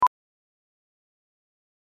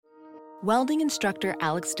Welding instructor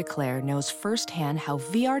Alex DeClaire knows firsthand how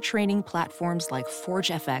VR training platforms like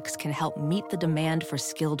ForgeFX can help meet the demand for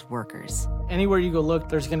skilled workers. Anywhere you go look,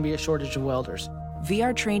 there's going to be a shortage of welders.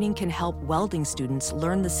 VR training can help welding students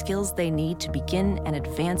learn the skills they need to begin and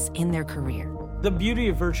advance in their career. The beauty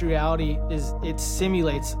of virtual reality is it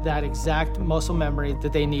simulates that exact muscle memory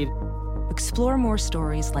that they need. Explore more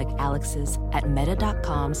stories like Alex's at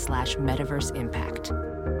meta.com/metaverseimpact.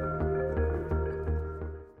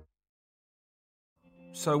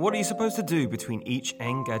 So what are you supposed to do between each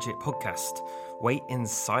Engadget podcast? Wait in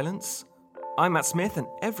silence? I'm Matt Smith, and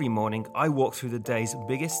every morning I walk through the day's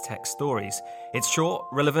biggest tech stories. It's short,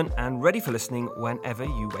 relevant, and ready for listening whenever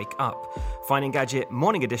you wake up. Find Engadget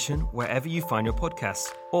Morning Edition wherever you find your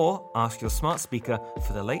podcasts, or ask your smart speaker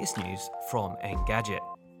for the latest news from Engadget.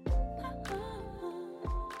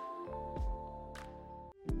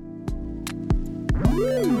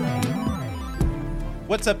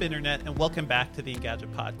 What's up, Internet, and welcome back to the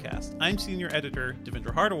Engadget Podcast. I'm Senior Editor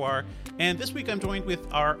Devendra Hardawar, and this week I'm joined with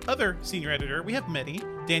our other Senior Editor. We have many,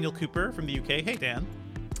 Daniel Cooper from the UK. Hey, Dan.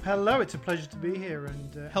 Hello, it's a pleasure to be here,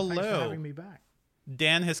 and Hello. Thanks for having me back.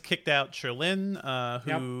 Dan has kicked out Sherlyn,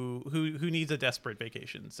 who needs a desperate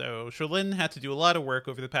vacation. So Sherlyn had to do a lot of work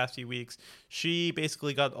over the past few weeks. She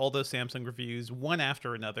basically got all those Samsung reviews one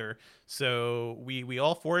after another. So we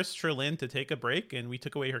all forced Sherlyn to take a break, and we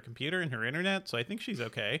took away her computer and her internet. So I think she's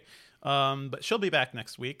okay. But she'll be back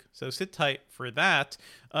next week, so sit tight for that.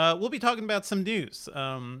 We'll be talking about some news,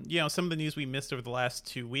 some of the news we missed over the last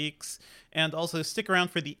 2 weeks. And also stick around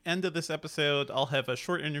for the end of this episode. I'll have a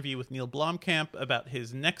short interview with Neill Blomkamp about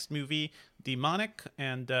his next movie, Demonic,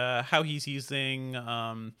 and how he's using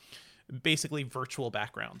basically virtual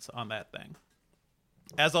backgrounds on that thing.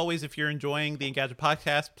 As always, if you're enjoying the Engadget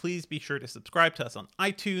Podcast, please be sure to subscribe to us on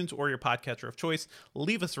iTunes or your podcatcher of choice.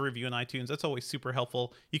 Leave us a review on iTunes. That's always super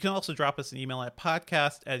helpful. You can also drop us an email at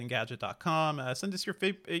podcast@engadget.com. Send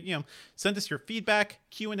us your feedback,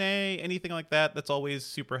 Q&A, anything like that. That's always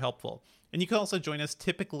super helpful. And you can also join us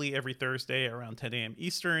typically every Thursday around 10 a.m.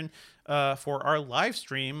 Eastern for our live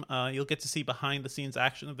stream. You'll get to see behind the scenes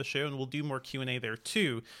action of the show, and we'll do more Q&A there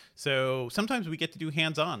too. So sometimes we get to do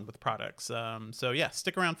hands-on with products. So yeah,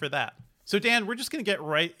 stick around for that. So Dan, we're just going to get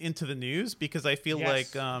right into the news because I feel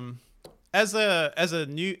like as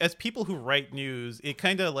people who write news, it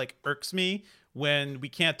kind of like irks me when we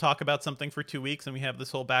can't talk about something for 2 weeks and we have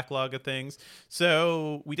this whole backlog of things.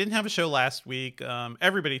 So we didn't have a show last week.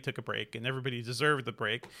 Everybody took a break, and everybody deserved the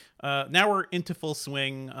break. Now we're into full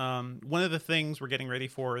swing. One of the things we're getting ready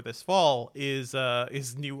for this fall is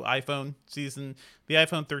new iPhone season, the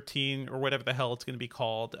iPhone 13 or whatever the hell it's going to be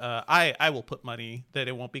called. I will put money that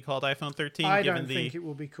it won't be called iPhone 13. I don't think it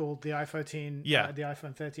will be called the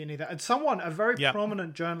iPhone 13 either. And a very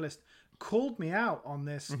prominent journalist, called me out on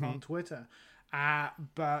this on Twitter.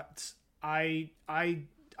 But I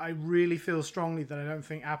really feel strongly that I don't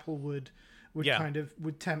think Apple would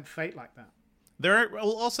tempt fate like that. There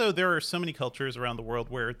are so many cultures around the world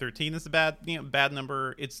where 13 is a bad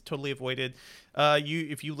number. It's totally avoided.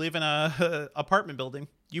 If you live in a apartment building,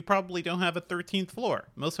 you probably don't have a 13th floor.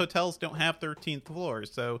 Most hotels don't have 13th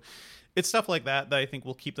floors. So it's stuff like that I think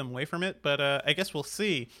will keep them away from it. But I guess we'll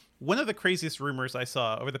see. One of the craziest rumors I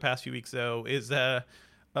saw over the past few weeks, though, is an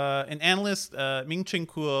analyst, Ming-Ching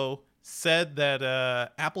Kuo, said that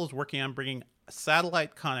Apple is working on bringing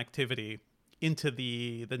satellite connectivity into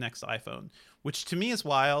the next iPhone, which to me is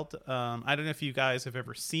wild. I don't know if you guys have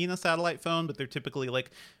ever seen a satellite phone, but they're typically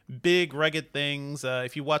like big, rugged things.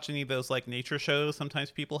 If you watch any of those like nature shows,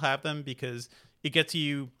 sometimes people have them because it gets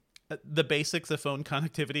you the basics of phone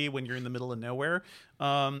connectivity when you're in the middle of nowhere.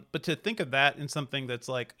 But to think of that in something that's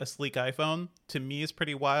like a sleek iPhone, to me is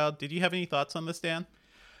pretty wild. Did you have any thoughts on this, Dan?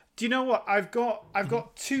 Do you know what? I've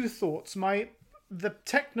got two thoughts. The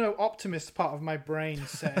techno optimist part of my brain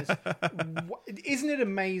says, isn't it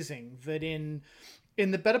amazing that in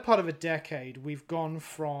the better part of a decade we've gone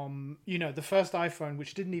from the first iPhone,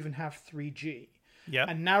 which didn't even have 3G,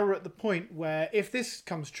 and now we're at the point where, if this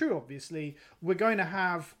comes true, obviously we're going to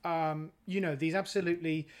have these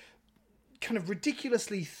absolutely kind of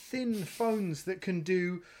ridiculously thin phones that can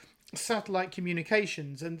do satellite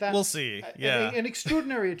communications, and that's we'll see. An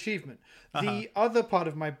extraordinary achievement. The other part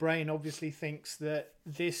of my brain obviously thinks that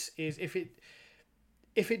this is, if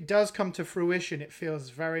it does come to fruition, it feels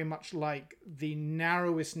very much like the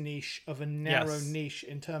narrowest niche of a narrow niche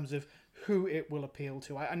in terms of who it will appeal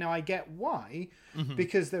to. I get why,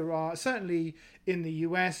 because there are certainly in the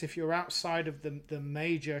US, if you're outside of the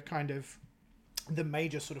major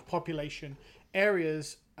sort of population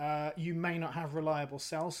areas, you may not have reliable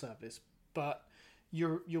cell service, but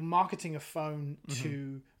you're marketing a phone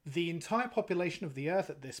to the entire population of the earth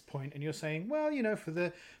at this point, and you're saying, well, for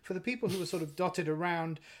the people who are sort of dotted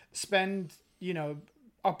around, spend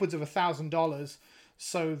upwards of $1,000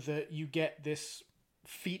 so that you get this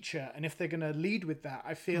feature. And if they're going to lead with that,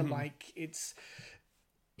 I feel like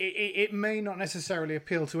it may not necessarily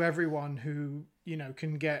appeal to everyone who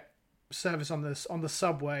can get service on the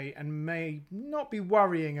subway and may not be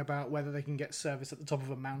worrying about whether they can get service at the top of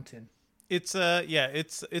a mountain. It's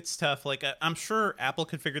it's tough. Like, I'm sure Apple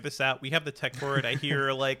could figure this out. We have the tech for it. I hear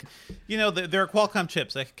there are Qualcomm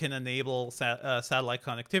chips that can enable satellite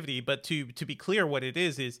connectivity. But to be clear, what it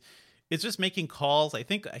is it's just making calls. I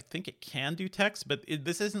think it can do text, but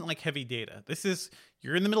this isn't like heavy data. This is,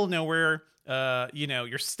 you're in the middle of nowhere.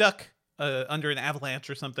 You're stuck under an avalanche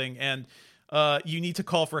or something, and you need to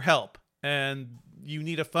call for help. And you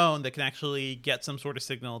need a phone that can actually get some sort of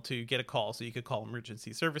signal to get a call, so you could call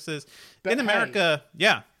emergency services. But in America,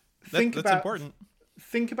 that's important.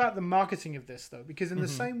 Think about the marketing of this, though, because in the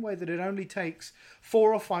same way that it only takes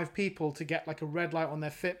 4 or 5 people to get like a red light on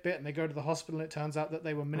their Fitbit and they go to the hospital and it turns out that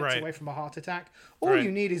they were minutes away from a heart attack, all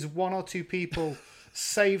you need is 1 or 2 people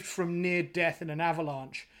saved from near death in an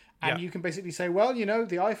avalanche. And you can basically say, well, the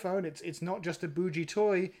iPhone, it's not just a bougie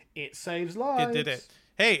toy, it saves lives. It did it.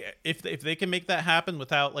 Hey, if they can make that happen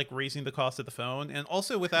without like raising the cost of the phone, and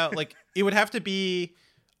also without like, it would have to be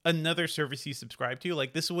another service you subscribe to.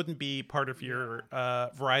 Like, this wouldn't be part of your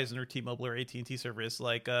Verizon or T-Mobile or AT&T service.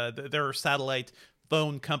 Like, there are satellite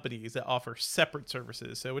phone companies that offer separate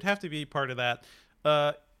services, so it would have to be part of that.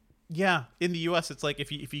 In the US, it's like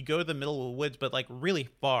if you go to the middle of the woods, but like really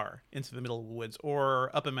far into the middle of the woods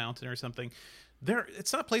or up a mountain or something,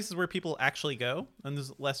 it's not places where people actually go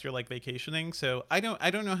unless you're like vacationing. So I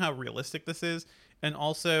don't know how realistic this is. And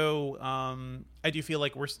also, I do feel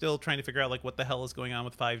like we're still trying to figure out like what the hell is going on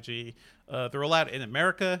with 5G. The rollout in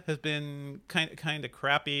America has been kind of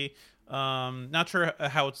crappy. Not sure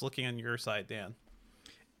how it's looking on your side, Dan.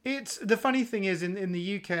 It's the funny thing is in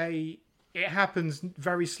the UK, it happens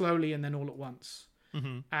very slowly and then all at once.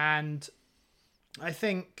 And I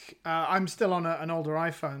think I'm still on an older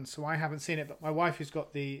iPhone, so I haven't seen it. But my wife, who's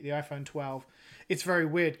got the iPhone 12, it's very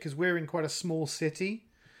weird because we're in quite a small city,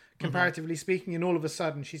 comparatively speaking, and all of a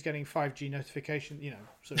sudden she's getting 5G notification.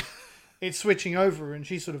 Sort of, it's switching over, and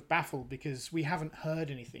she's sort of baffled because we haven't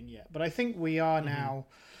heard anything yet. But I think we are now.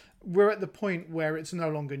 We're at the point where it's no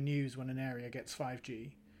longer news when an area gets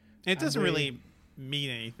 5G. It doesn't really mean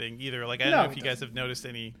anything either. Like, I don't know if you guys have noticed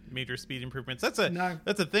any major speed improvements. That's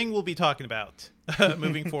a thing we'll be talking about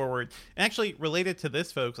moving forward. And actually, related to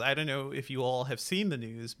this, folks, I don't know if you all have seen the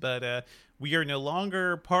news, but we are no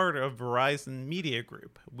longer part of Verizon Media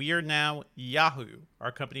Group. We are now Yahoo.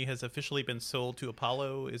 Our company has officially been sold to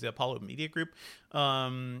Apollo Media Group.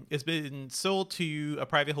 It's been sold to a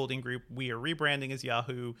private holding group. We are rebranding as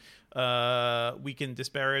Yahoo. We can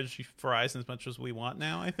disparage Verizon as much as we want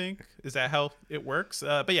now, I think. Is that how it works?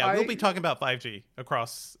 But we'll be talking about 5G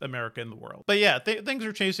across America and the world. But things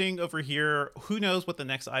are changing over here. Who knows what the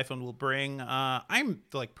next iPhone will bring? I'm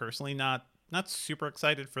like personally not super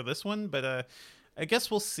excited for this one, but I guess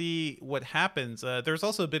we'll see what happens. There's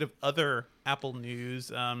also a bit of other Apple news.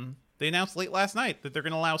 They announced late last night that they're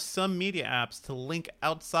going to allow some media apps to link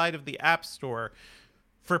outside of the App Store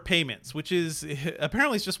for payments, which is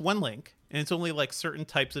apparently it's just one link, and it's only like certain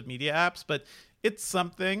types of media apps, but it's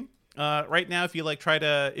something. Right now, if you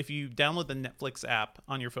download the Netflix app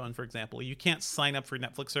on your phone, for example, you can't sign up for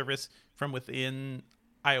Netflix service from within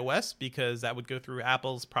iOS because that would go through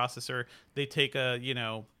Apple's processor. They take a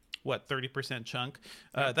 30% chunk.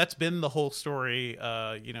 That's been the whole story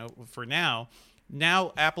for now.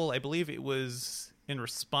 Apple, I believe it was in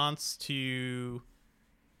response to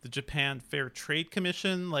the Japan Fair Trade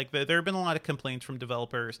Commission, like there have been a lot of complaints from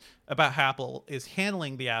developers about how Apple is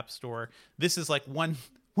handling the App Store. This is like one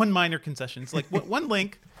minor concession. It's like one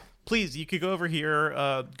link. Please, you could go over here,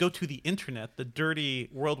 go to the internet, the dirty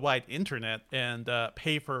worldwide internet, and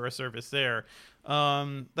pay for a service there.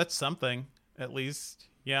 That's something, at least.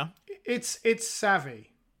 Yeah. It's savvy.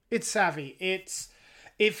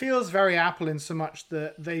 It feels very Apple in so much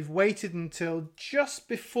that they've waited until just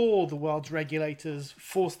before the world's regulators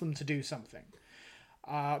force them to do something.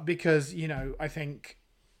 Because, I think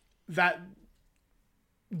that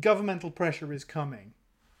governmental pressure is coming.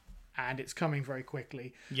 And it's coming very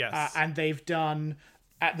quickly. Yes. And they've done,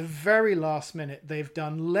 at the very last minute, they've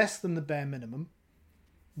done less than the bare minimum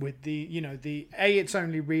with the A, it's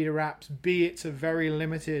only reader apps, B, it's a very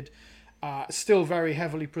limited, still very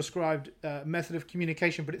heavily prescribed method of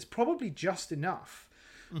communication, but it's probably just enough.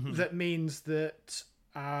 That means that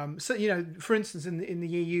So, for instance, in the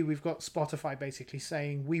EU, we've got Spotify basically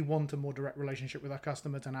saying we want a more direct relationship with our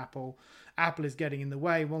customers, and Apple is getting in the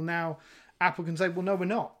way. Well, now Apple can say, well, no, we're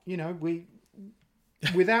not.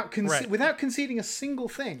 Without conceding a single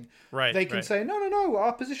thing, they can say, no,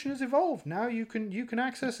 our position has evolved. Now you can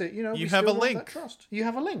access it. You have a link. That trust. You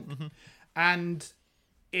have a link, and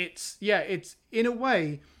it's in a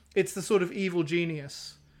way, it's the sort of evil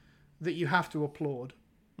genius that you have to applaud.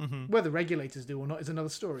 Whether regulators do or not is another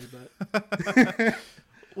story, but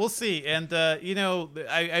we'll see. And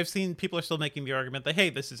I've seen people are still making the argument that, hey,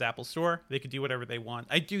 this is Apple Store, they could do whatever they want.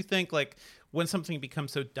 I do think like when something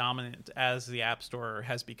becomes so dominant as the App Store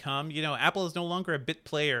has become, Apple is no longer a bit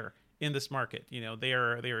player in this market. They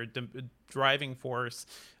are a driving force.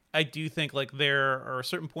 I do think like there are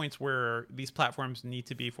certain points where these platforms need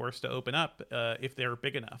to be forced to open up if they're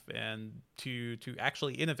big enough, and to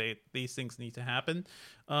actually innovate, these things need to happen.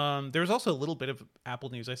 There's also a little bit of Apple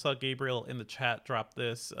news. I saw Gabriel in the chat drop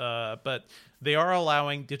this, but they are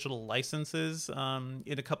allowing digital licenses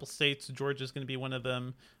in a couple states. Georgia's going to be one of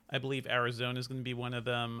them. I believe Arizona is going to be one of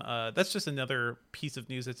them. That's just another piece of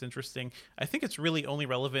news that's interesting. I think it's really only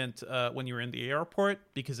relevant when you're in the airport,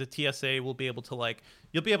 because the TSA will be able to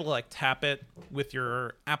you'll be able to tap it with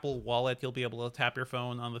your Apple Wallet. You'll be able to tap your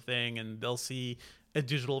phone on the thing, and they'll see a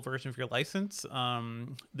digital version of your license.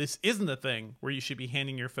 This isn't a thing where you should be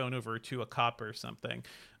handing your phone over to a cop or something.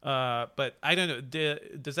 But I don't know.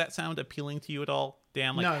 Does that sound appealing to you at all,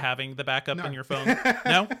 Dan? No. having the backup in your phone?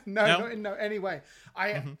 No? No, not any way.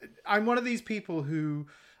 I'm one of these people who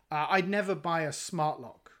I'd never buy a smart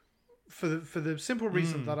lock for the simple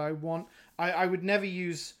reason that I would never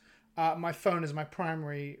use my phone as my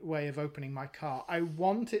primary way of opening my car. I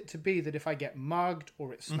want it to be that if I get mugged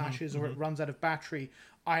or it smashes or it runs out of battery,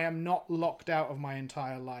 I am not locked out of my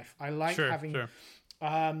entire life. I like having... Sure.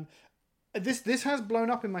 This has blown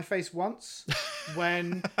up in my face once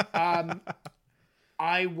when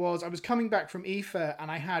I was coming back from EFA and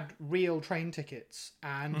I had real train tickets,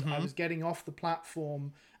 and I was getting off the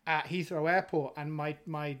platform at Heathrow Airport, and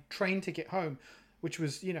my train ticket home, which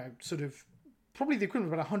was sort of probably the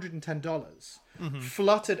equivalent of about $110,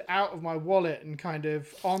 fluttered out of my wallet and kind of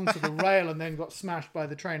onto the rail, and then got smashed by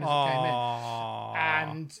the train as it came in.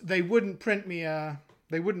 And they wouldn't print me a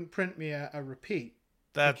repeat.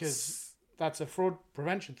 Because that's a fraud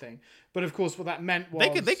prevention thing. But of course, what that meant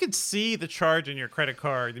was they could see the charge in your credit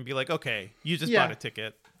card and be like, okay, you just bought a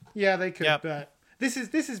ticket. Yeah, they could. Yep. But this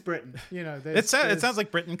is Britain. It sounds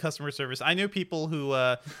like Britain customer service. I know people who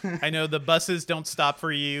I know the buses don't stop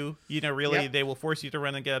for you. Really, they will force you to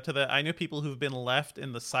run and get up to I know people who've been left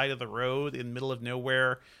in the side of the road in the middle of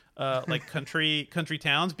nowhere. Like country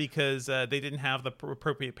towns, because they didn't have the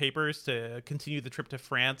appropriate papers to continue the trip to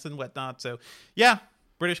France and whatnot. So yeah,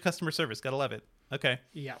 British customer service, gotta love it. Okay.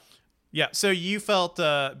 Yeah. So you felt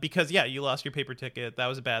because you lost your paper ticket, that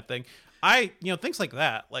was a bad thing. Things like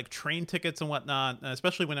that, like train tickets and whatnot,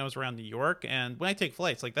 especially when I was around New York, and when I take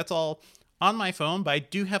flights, that's all on my phone, but I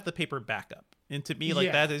do have the paper backup. And to me,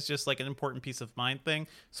 that is just an important peace of mind thing.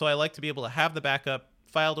 So I like to be able to have the backup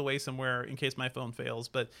filed away somewhere in case my phone fails.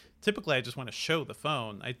 But typically I just want to show the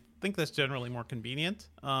phone. I think that's generally more convenient.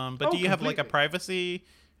 But do you have a privacy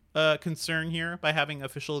concern here by having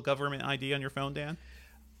official government ID on your phone, Dan?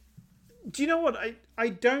 Do you know what? I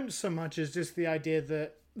don't so much as just the idea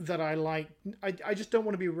that I just don't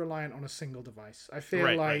want to be reliant on a single device. I feel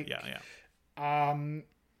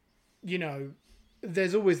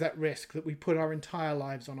there's always that risk that we put our entire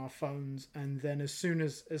lives on our phones, and then as soon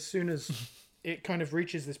as it kind of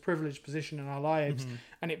reaches this privileged position in our lives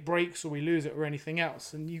and it breaks or we lose it or anything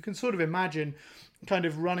else. And you can sort of imagine kind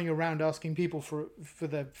of running around asking people for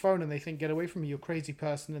their phone, and they think, get away from me, you're a crazy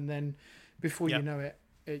person. And then before you know it,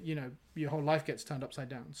 your whole life gets turned upside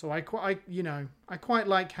down. So I quite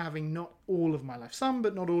like having not all of my life, some,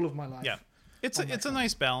 but not all of my life. Yeah. It's a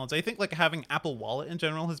nice balance. I think having Apple Wallet in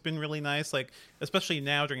general has been really nice. Especially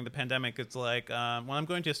now during the pandemic, it's when I'm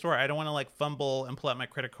going to a store, I don't want to fumble and pull out my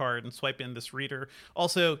credit card and swipe in this reader.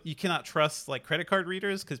 Also, you cannot trust credit card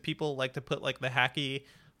readers, because people like to put the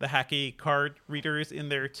hacky card readers in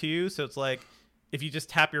there too. So it's if you just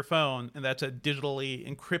tap your phone and that's a digitally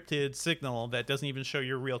encrypted signal that doesn't even show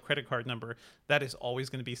your real credit card number, that is always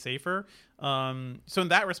going to be safer. So in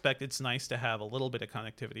that respect, it's nice to have a little bit of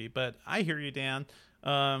connectivity. But I hear you, Dan.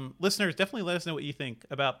 Listeners, definitely let us know what you think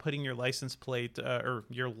about putting your license plate or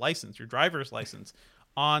your driver's license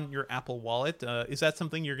on your Apple Wallet. Is that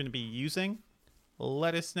something you're going to be using?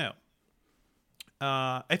 Let us know.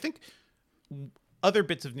 I think other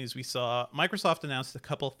bits of news we saw, Microsoft announced a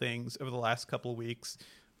couple things over the last couple of weeks.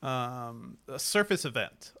 A Surface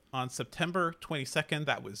event. on September 22nd.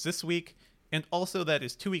 That was this week. And also that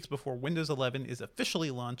is 2 weeks before Windows 11 is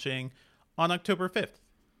officially launching on October 5th.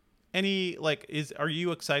 Are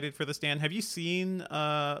you excited for this, Dan? Have you seen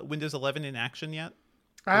Windows 11 in action yet?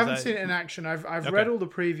 I haven't seen it in action. I've read all the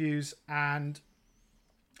previews and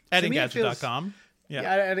at Engadget.com.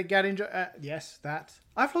 Yes, that.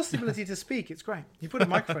 I've lost the ability to speak. It's great. You put a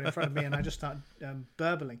microphone in front of me and I just start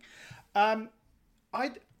burbling.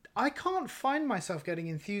 I can't find myself getting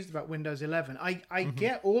enthused about Windows 11. I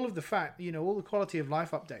get all of the fact, all the quality of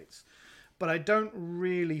life updates, but I don't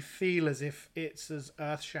really feel as if it's as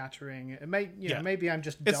earth-shattering. Maybe I'm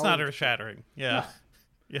just dull. It's not earth-shattering. Yeah.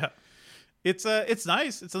 No. Yeah. It's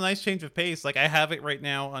nice. It's a nice change of pace. Like I have it right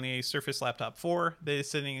now on a Surface Laptop 4 that is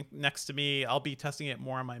sitting next to me. I'll be testing it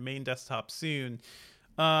more on my main desktop soon.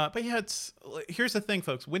 But yeah, here's the thing,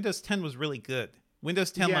 folks. Windows 10 was really good.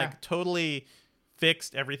 Windows 10 totally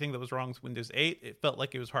fixed everything that was wrong with Windows 8. It felt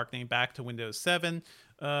like it was harkening back to Windows 7.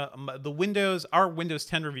 Our Windows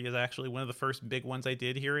 10 review is actually one of the first big ones I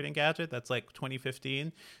did here at Engadget. That's like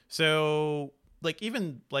 2015. So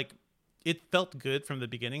it felt good from the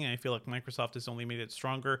beginning, and I feel like Microsoft has only made it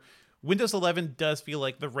stronger. Windows 11 does feel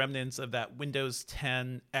like the remnants of that Windows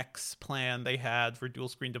 10 X plan they had for dual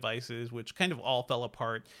screen devices, which kind of all fell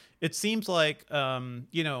apart. It seems like a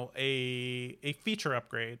feature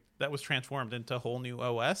upgrade that was transformed into a whole new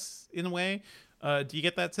OS in a way. Do you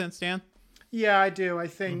get that sense, Dan? Yeah, I do. I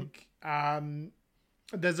think as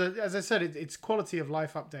I said, it's quality of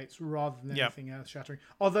life updates rather than anything earth shattering.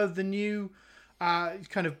 Although the new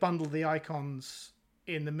kind of bundle the icons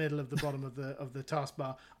in the middle of the bottom of the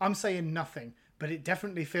taskbar, I'm saying nothing, but it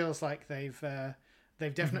definitely feels like they've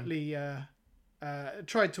definitely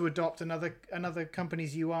tried to adopt another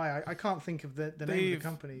company's UI. I can't think of the name of the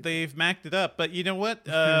company. They've macked it up, but you know what?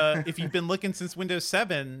 If you've been looking since Windows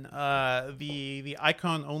 7, the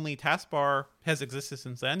icon only taskbar has existed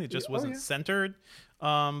since then. It just wasn't centered.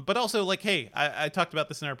 But also, I talked about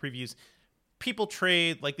this in our previews. People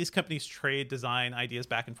trade, these companies trade design ideas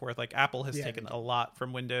back and forth. Like Apple has taken a lot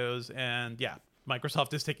from Windows, and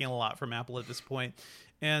Microsoft is taking a lot from Apple at this point.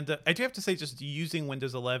 And I do have to say, just using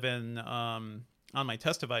Windows 11 on my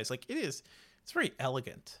test device, it's very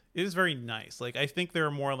elegant. It is very nice. I think there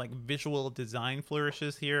are more visual design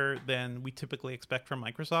flourishes here than we typically expect from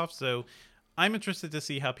Microsoft. So I'm interested to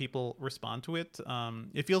see how people respond to it.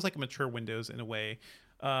 It feels like a mature Windows in a way.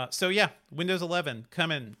 Windows 11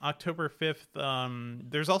 coming October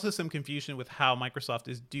 5th. There's also some confusion with how Microsoft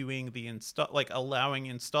is doing the install, allowing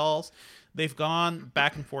installs. They've gone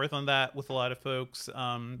back and forth on that with a lot of folks.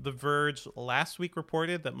 The Verge last week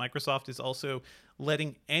reported that Microsoft is also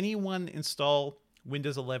letting anyone install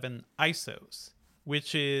Windows 11 ISOs,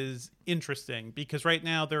 which is interesting because right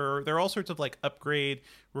now there are all sorts of upgrade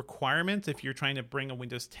requirements. If you're trying to bring a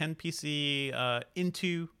Windows 10 PC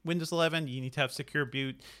into Windows 11, you need to have secure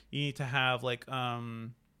boot. You need to have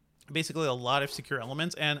basically a lot of secure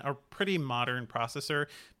elements and a pretty modern processor.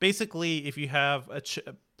 Basically, if you have a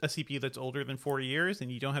CPU that's older than 4 years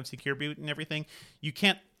and you don't have secure boot and everything, you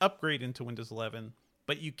can't upgrade into Windows 11,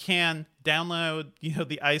 but you can download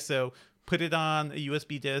the ISO, put it on a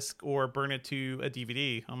USB disk or burn it to a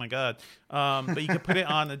DVD. Oh my God. But you can put it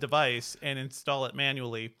on a device and install it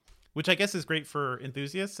manually, which I guess is great for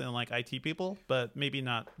enthusiasts and IT people, but maybe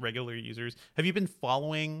not regular users. Have you been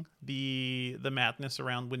following the madness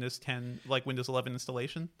around Windows 10, Windows 11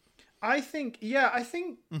 installation? I think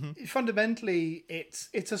fundamentally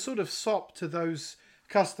it's a sort of sop to those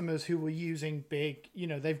customers who were using big,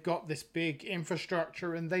 they've got this big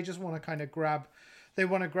infrastructure and they just want to kind of grab an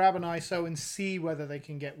ISO and see whether they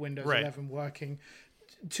can get Windows 11 working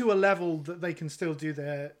to a level that they can still do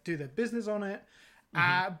their business on it.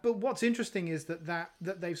 But what's interesting is that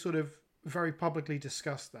they've sort of very publicly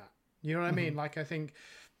discussed that. You know what I mean? I think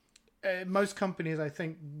most companies,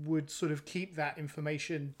 would sort of keep that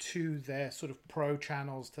information to their sort of pro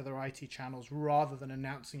channels, to their IT channels, rather than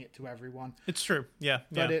announcing it to everyone. It's true, yeah.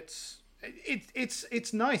 But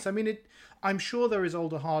it's nice. I mean, I'm sure there is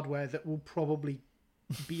older hardware that will probably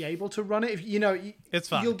be able to run it. It's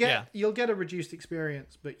fun. You'll get a reduced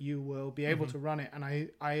experience, but you will be able to run it. And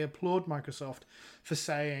I applaud Microsoft for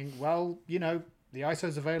saying, well, the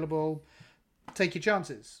ISO's available. Take your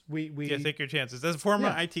chances. Take your chances. As a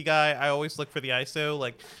former IT guy, I always look for the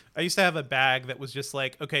ISO. I used to have a bag that was just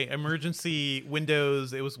emergency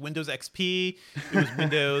Windows. It was Windows XP. It was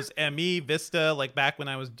Windows ME, Vista. Back when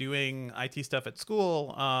I was doing IT stuff at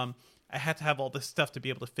school. I had to have all this stuff to be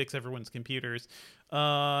able to fix everyone's computers.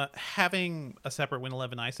 Having a separate Win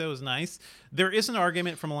 11 ISO is nice. There is an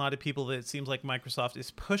argument from a lot of people that it seems like Microsoft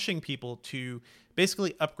is pushing people to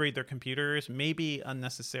basically upgrade their computers, maybe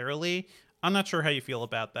unnecessarily. I'm not sure how you feel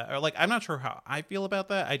about that. Or like, I'm not sure how I feel about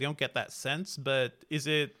that. I don't get that sense, but is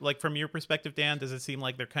it like, from your perspective, Dan, does it seem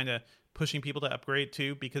like they're kind of pushing people to upgrade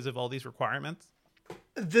too because of all these requirements?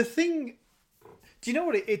 The thing, do you know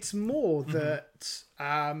what? It's more that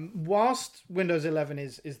whilst Windows 11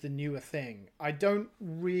 is the newer thing, I don't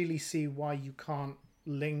really see why you can't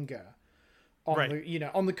linger on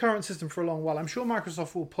the on the current system for a long while. I'm sure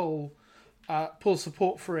Microsoft will pull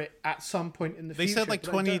support for it at some point in the future. They said like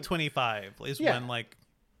 2025 is when, like,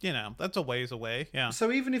 that's a ways away. Yeah.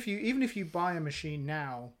 So even if you buy a machine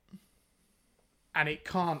now and it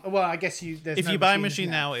can't, well, I guess if you buy a machine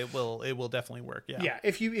now, it will definitely work. Yeah. Yeah.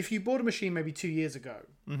 If you bought a machine maybe 2 years ago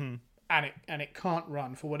and it can't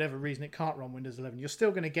run for whatever reason, it can't run Windows 11, you're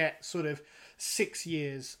still going to get sort of 6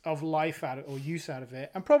 years of life out of or use out of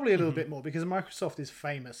it, and probably a little bit more, because Microsoft is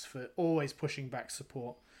famous for always pushing back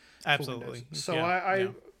support. Absolutely. So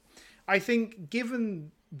I think,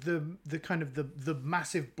 given the kind of the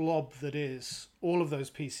massive blob that is all of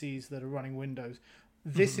those PCs that are running Windows,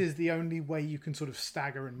 this is the only way you can sort of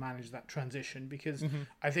stagger and manage that transition, because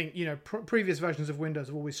I think previous versions of Windows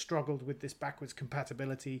have always struggled with this backwards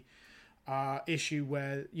compatibility issue,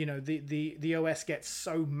 where the OS gets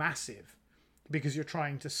so massive because you're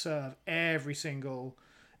trying to serve every single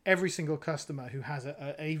customer who has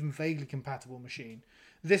a even vaguely compatible machine.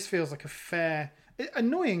 This feels like a fair,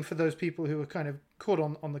 annoying for those people who are kind of caught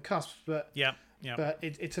on the cusp, but but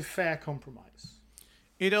it's a fair compromise.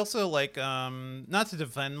 It also, like, not to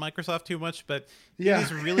defend Microsoft too much, but it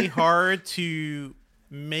is really hard to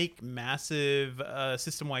make massive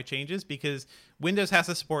system-wide changes, because Windows has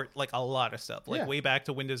to support like a lot of stuff, like way back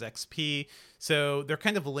to Windows XP. So they're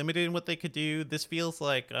kind of limited in what they could do. This feels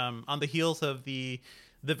like on the heels of the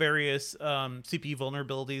various CPU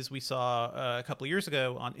vulnerabilities we saw a couple of years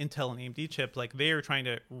ago on Intel and AMD chips, like they are trying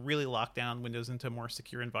to really lock down Windows into a more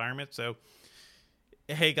secure environment. So,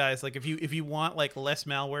 hey guys, like if you want like less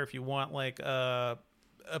malware, if you want like a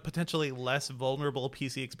potentially less vulnerable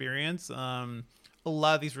PC experience, a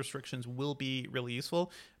lot of these restrictions will be really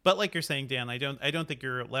useful. But like you're saying, Dan, I don't think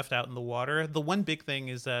you're left out in the water. The one big thing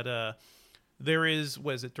is that there is,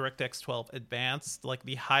 DirectX 12 Advanced, like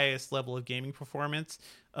the highest level of gaming performance,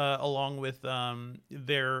 along with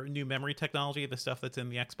their new memory technology, the stuff that's in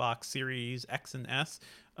the Xbox Series X and S.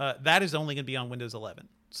 That is only going to be on Windows 11.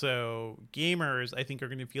 So gamers, I think, are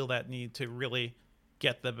going to feel that need to really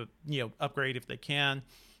get the upgrade if they can.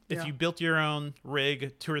 If you built your own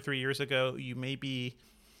rig 2 or 3 years ago, you may be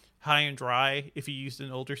high and dry if you used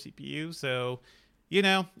an older CPU. So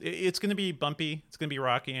it's going to be bumpy. It's going to be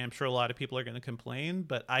rocky. I'm sure a lot of people are going to complain,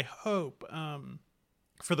 but I hope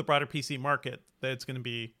for the broader PC market that it's going to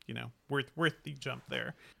be, worth the jump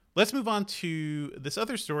there. Let's move on to this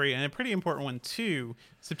other story, and a pretty important one too.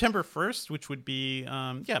 September 1st, which would be,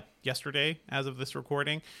 yesterday as of this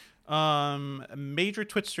recording, major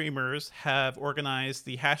Twitch streamers have organized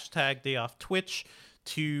the hashtag #DayOffTwitch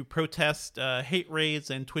to protest hate raids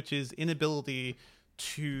and Twitch's inability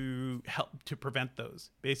to help to prevent those,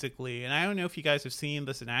 basically. And I don't know if you guys have seen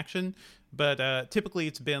this in action, but typically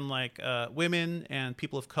it's been like women and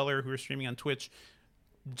people of color who are streaming on Twitch,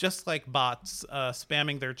 just like bots,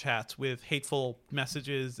 spamming their chats with hateful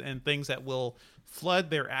messages and things that will flood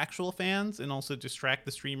their actual fans and also distract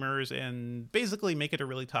the streamers and basically make it a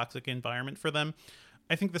really toxic environment for them.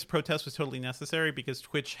 I think this protest was totally necessary because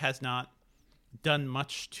Twitch has not done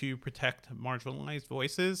much to protect marginalized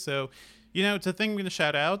voices. So, it's a thing I'm going to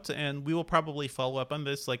shout out, and we will probably follow up on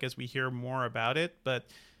this as we hear more about it. But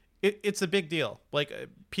it's a big deal. Like,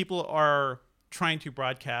 people are trying to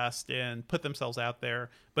broadcast and put themselves out there,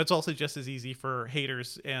 but it's also just as easy for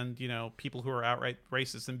haters and people who are outright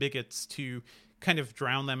racist and bigots to kind of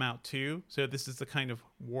drown them out too. So this is the kind of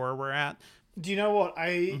war we're at. Do you know what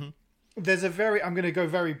I'm going to go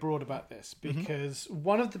very broad about this, because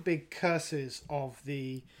one of the big curses of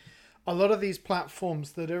a lot of these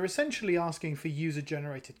platforms that are essentially asking for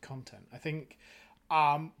user-generated content, I think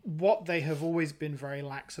what they have always been very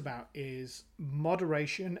lax about is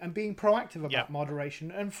moderation and being proactive about moderation.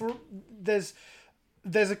 And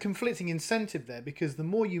there's a conflicting incentive there, because the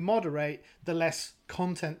more you moderate, the less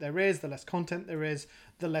content there is. The less content there is,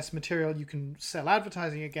 the less material you can sell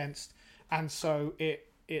advertising against, and so it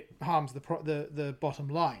harms the bottom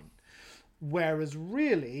line. Whereas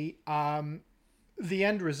really, the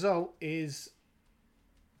end result is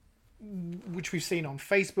which we've seen on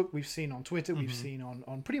Facebook, we've seen on Twitter, we've seen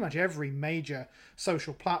on pretty much every major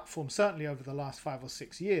social platform, certainly over the last 5 or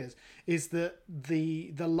 6 years, is that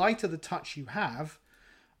the lighter the touch you have,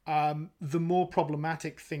 the more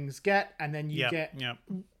problematic things get, and then you get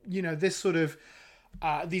this sort of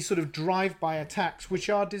these sort of drive-by attacks, which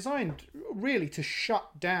are designed really to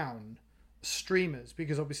shut down streamers,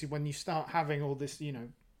 because obviously when you start having all this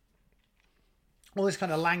all this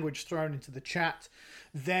kind of language thrown into the chat,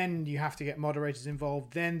 then you have to get moderators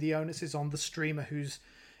involved. Then the onus is on the streamer who's,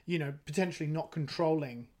 potentially not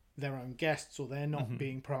controlling their own guests, or they're not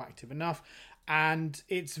being proactive enough. And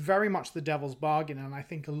it's very much the devil's bargain. And I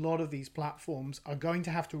think a lot of these platforms are going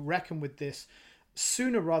to have to reckon with this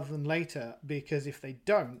sooner rather than later, because if they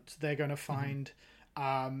don't, they're going to find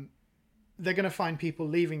people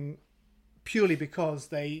leaving purely because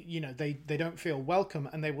they don't feel welcome,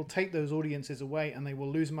 and they will take those audiences away, and they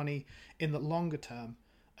will lose money in the longer term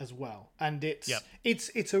as well. And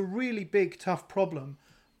it's a really big, tough problem,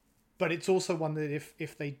 but it's also one that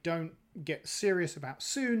if they don't get serious about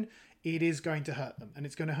soon, it is going to hurt them, and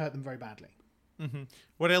it's going to hurt them very badly.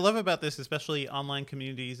 What I love about this, especially online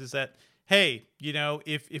communities, is that, hey,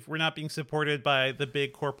 if we're not being supported by the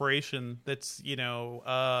big corporation that's,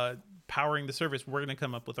 powering the service, we're going to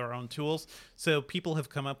come up with our own tools. So people have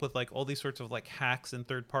come up with like all these sorts of like hacks and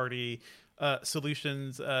third-party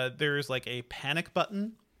solutions. There's like a panic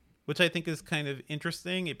button, which I think is kind of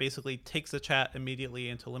interesting. It basically takes the chat immediately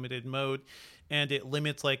into limited mode, and it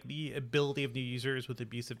limits like the ability of new users with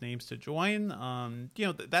abusive names to join.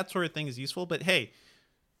 That sort of thing is useful. But hey,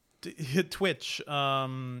 Twitch,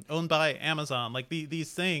 owned by Amazon, like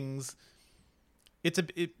these things,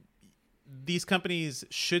 these companies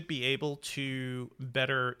should be able to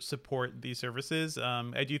better support these services.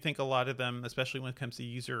 I do think a lot of them, especially when it comes to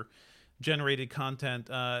user generated content,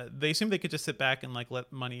 they assume they could just sit back and like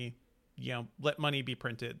let money be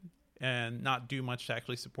printed and not do much to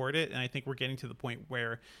actually support it. And I think we're getting to the point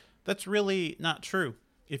where that's really not true.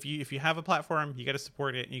 If you have a platform, you got to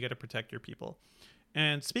support it, and you got to protect your people.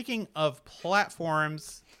 And speaking of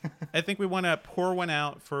platforms, I think we want to pour one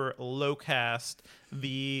out for Locast,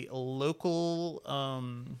 the local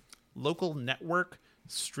network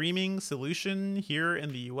streaming solution here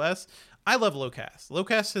in the US. I love Locast.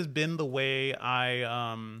 Locast has been the way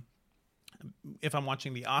if I'm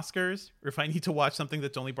watching the Oscars, or if I need to watch something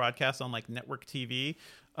that's only broadcast on like network TV,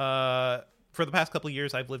 for the past couple of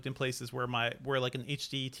years, I've lived in places where like an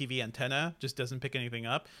HD TV antenna just doesn't pick anything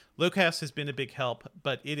up. Locast has been a big help,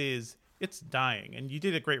 but it's dying. And you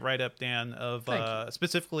did a great write-up, Dan, of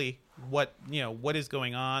specifically what is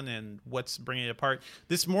going on and what's bringing it apart.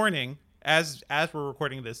 This morning, as we're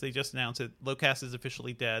recording this, they just announced that Locast is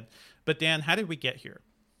officially dead. But Dan, how did we get here?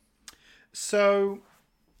 So,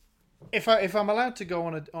 if I'm allowed to go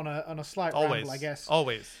on a slight ramble, I guess.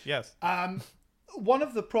 Always, yes. One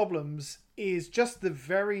of the problems is just the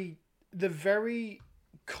very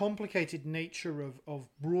complicated nature of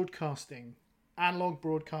broadcasting, analog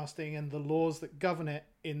broadcasting, and the laws that govern it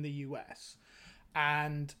in the US.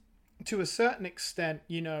 And to a certain extent,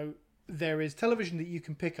 there is television that you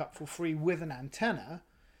can pick up for free with an antenna,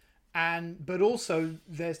 but also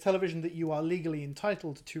there's television that you are legally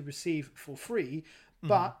entitled to receive for free.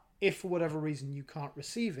 But if for whatever reason you can't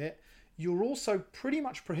receive it, you're also pretty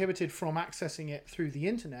much prohibited from accessing it through the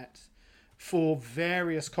internet for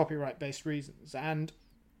various copyright-based reasons. And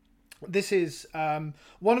this is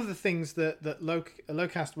one of the things that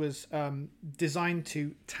Locast was designed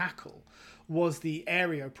to tackle, was the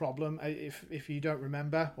Aereo problem. If you don't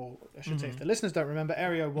remember, or I should say if the listeners don't remember,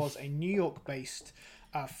 Aereo was a New York-based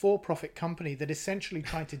for-profit company that essentially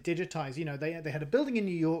tried to digitize. They had a building in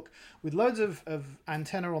New York with loads of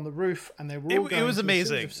antenna on the roof, and they were all going. It was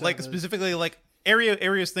amazing. Like specifically, like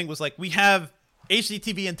Aereo's thing was like, we have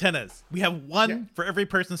HDTV antennas. We have one for every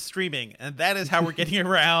person streaming, and that is how we're getting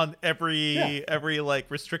around every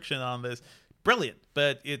like restriction on this. Brilliant,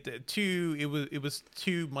 but it was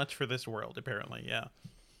too much for this world, apparently. Yeah.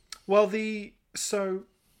 Well,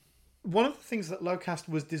 one of the things that Locast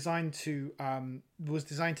was designed to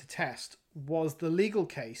test was the legal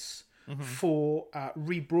case for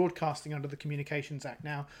rebroadcasting under the Communications Act.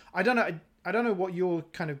 Now, I don't know what your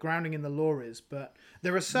kind of grounding in the law is, but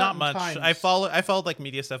there are certain not much. times... I followed like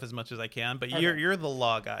media stuff as much as I can, but okay. You're the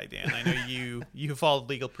law guy, Dan. I know you followed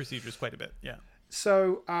legal procedures quite a bit. Yeah.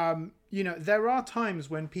 So there are times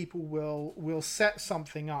when people will set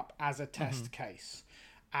something up as a test case,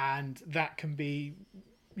 and that can be,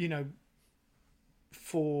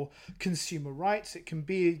 for consumer rights. It can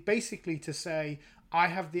be basically to say, I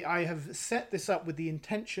have set this up with the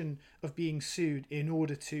intention of being sued in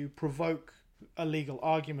order to provoke a legal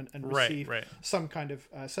argument and Right, receive right. some kind of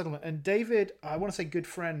settlement. And David, I want to say good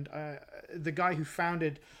friend, the guy who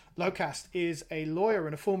founded Locast, is a lawyer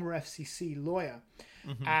and a former FCC lawyer.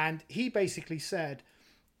 And he basically said,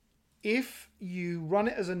 if you run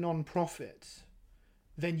it as a non-profit,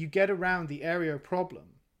 then you get around the Aereo problem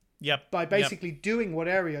by basically doing what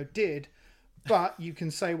Aereo did. But you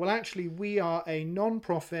can say, well, actually, we are a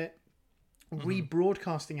non-profit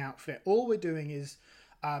rebroadcasting outfit. All we're doing is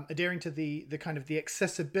adhering to the kind of the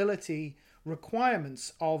accessibility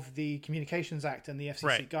requirements of the Communications Act and the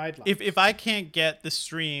FCC guidelines. If I can't get the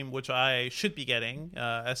stream, which I should be getting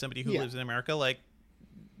as somebody who lives in America, like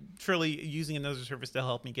surely using another service to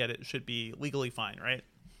help me get it should be legally fine, right?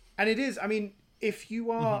 And it is. I mean, if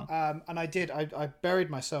you are, and I buried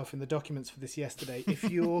myself in the documents for this yesterday. If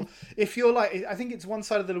you're like, I think it's one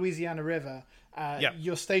side of the Louisiana River.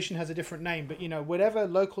 Your station has a different name, but whatever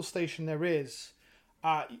local station there is,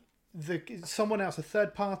 someone else, a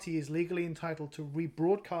third party, is legally entitled to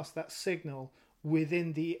rebroadcast that signal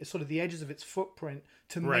within the sort of the edges of its footprint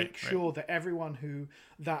to make sure that everyone who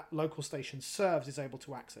that local station serves is able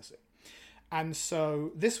to access it. And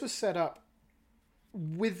so this was set up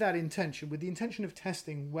with that intention, with the intention of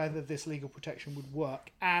testing whether this legal protection would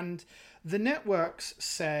work. And the networks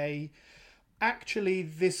say, actually,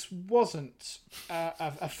 this wasn't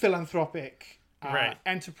a philanthropic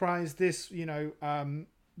enterprise. This, the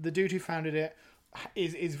dude who founded it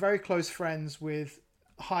is very close friends with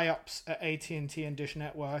high ups at AT&T and Dish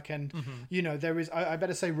Network. And, there is, I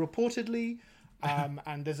better say, reportedly,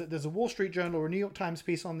 and there's a Wall Street Journal or a New York Times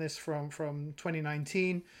piece on this from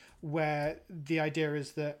 2019, where the idea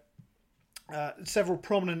is that several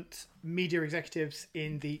prominent media executives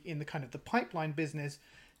in the kind of the pipeline business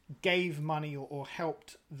gave money or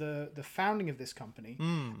helped the founding of this company.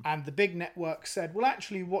 And the big network said, well,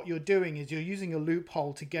 actually what you're doing is you're using a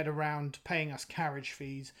loophole to get around paying us carriage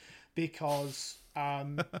fees because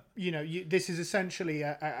this is essentially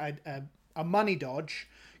a money dodge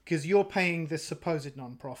because you're paying this supposed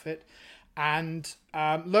non-profit. And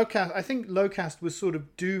Locast, I think Locast was sort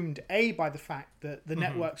of doomed, by the fact that the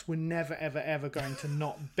networks were never, ever, ever going to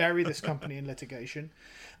not bury this company in litigation.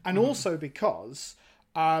 And also because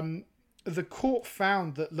the court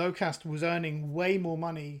found that Locast was earning way more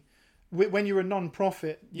money. When you're a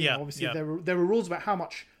non-profit, obviously there were rules about how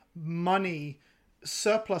much money,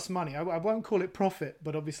 surplus money, I won't call it profit,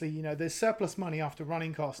 but obviously, there's surplus money after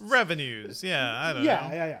running costs. Revenues, I don't know.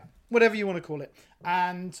 Yeah. Whatever you want to call it.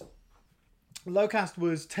 And Locast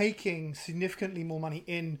was taking significantly more money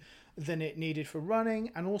in than it needed for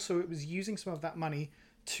running, and also it was using some of that money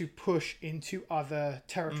to push into other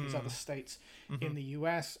territories, other states in the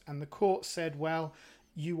US. And the court said, well,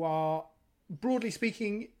 you are, broadly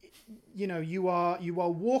speaking, you are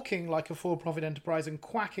walking like a for-profit enterprise and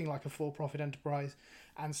quacking like a for-profit enterprise,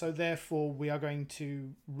 and so therefore we are going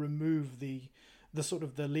to remove the sort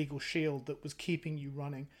of the legal shield that was keeping you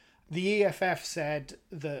running. The EFF said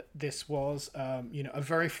that this was, a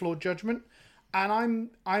very flawed judgment, and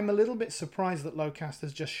I'm a little bit surprised that Locast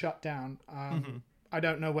has just shut down. I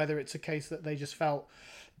don't know whether it's a case that they just felt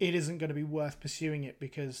it isn't going to be worth pursuing it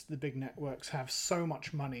because the big networks have so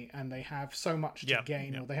much money and they have so much to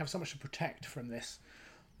gain, or they have so much to protect from this,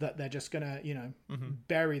 that they're just going to,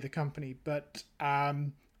 bury the company. But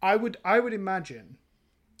I would imagine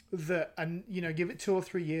that, and give it 2 or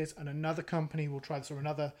 3 years and another company will try this, or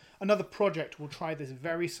another project will try this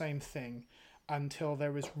very same thing until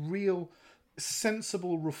there is real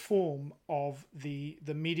sensible reform of the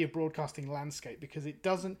media broadcasting landscape, because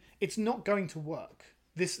it's not going to work.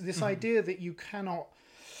 This idea that you cannot,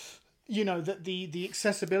 that the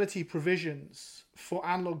accessibility provisions for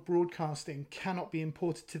analog broadcasting cannot be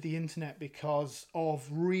imported to the internet because of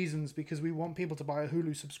reasons, because we want people to buy a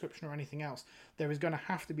Hulu subscription or anything else. There is going to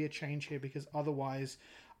have to be a change here, because otherwise,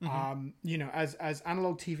 as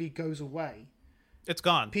analog TV goes away, it's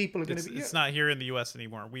gone. People are going to be. It's not here in the U.S.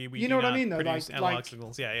 anymore. We you know what I mean, though. Produce analog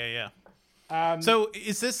signals. Yeah. So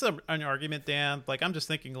is this an argument, Dan? Like, I'm just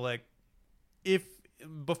thinking, like, if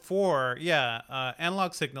before,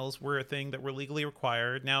 analog signals were a thing that were legally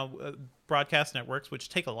required. Now, broadcast networks, which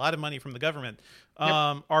take a lot of money from the government,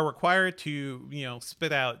 are required to,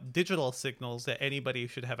 spit out digital signals that anybody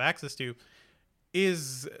should have access to.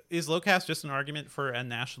 Is Locast just an argument for a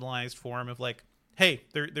nationalized form of, like, hey,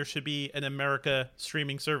 there should be an America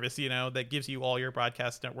streaming service, that gives you all your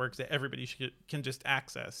broadcast networks that everybody can just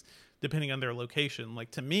access depending on their location?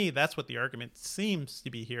 Like, to me, that's what the argument seems to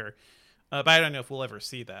be here. But I don't know if we'll ever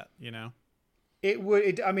see that, It would.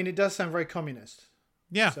 It does sound very communist.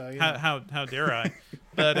 Yeah, So, how dare I?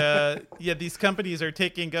 But yeah, these companies are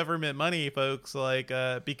taking government money, folks, like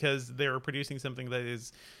because they're producing something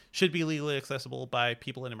that should be legally accessible by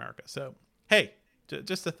people in America. So hey,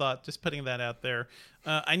 just a thought, just putting that out there.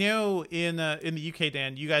 I know in the UK,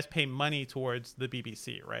 Dan, you guys pay money towards the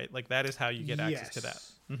BBC, right? Like that is how you get access to that.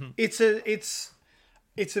 Mm-hmm.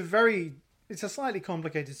 It's a slightly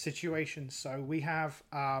complicated situation. So we have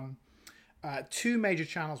two major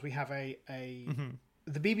channels. We have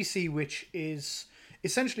the BBC, which is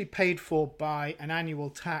essentially paid for by an annual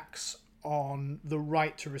tax on the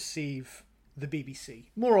right to receive the BBC,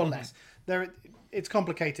 more or less. It's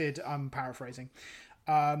complicated. I'm paraphrasing.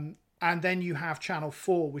 And then you have Channel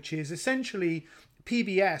 4, which is essentially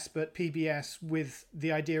PBS, but PBS with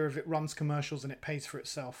the idea of it runs commercials and it pays for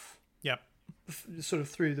itself. Yeah. Sort of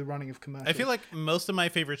through the running of commercials. I feel like most of my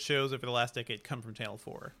favorite shows over the last decade come from Channel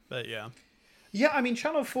 4, but yeah. Yeah, I mean,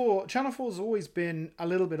 Channel 4's always been a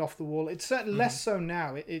little bit off the wall. It's certainly less so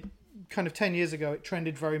now. It kind of 10 years ago, it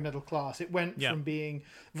trended very middle class. It went from being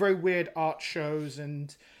very weird art shows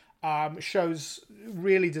and shows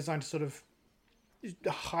really designed to sort of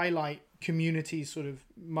highlight communities, sort of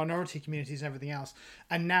minority communities and everything else.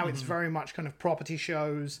 And now it's very much kind of property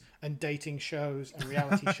shows and dating shows and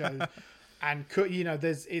reality shows. And, you know,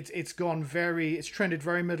 it's trended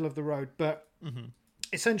very middle of the road, but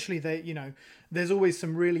essentially there's always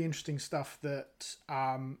some really interesting stuff that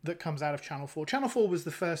comes out of Channel 4. Channel 4 was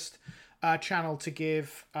the first channel to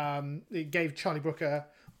it gave Charlie Brooker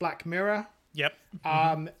Black Mirror. Yep.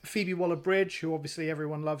 Phoebe Waller-Bridge, who obviously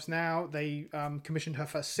everyone loves now, they commissioned her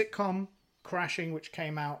first sitcom, Crashing, which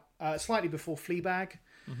came out slightly before Fleabag.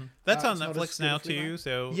 That's on Netflix now too,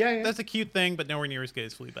 so yeah. That's a cute thing, but nowhere near as good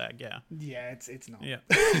as Fleabag. Yeah, it's not. Yeah.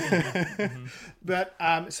 But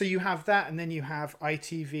so you have that, and then you have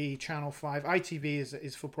ITV, Channel 5. ITV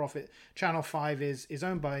is for profit. Channel 5 is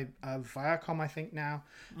owned by Viacom, I think now,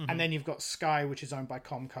 and then you've got Sky, which is owned by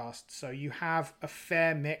Comcast. So you have a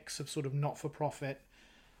fair mix of sort of not for profit,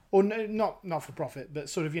 or not for profit, but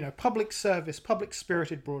sort of public service, public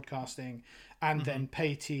spirited broadcasting, and then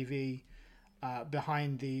pay TV.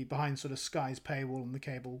 Behind sort of Sky's paywall and the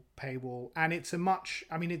cable paywall, and it's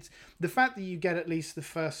the fact that you get at least the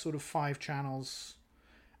first sort of 5 channels,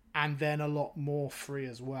 and then a lot more free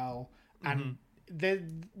as well, and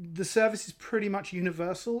the service is pretty much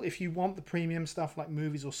universal. If you want the premium stuff like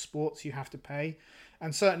movies or sports, you have to pay,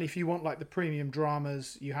 and certainly if you want like the premium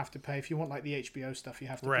dramas, you have to pay. If you want like the HBO stuff, you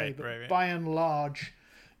have to pay. But by and large,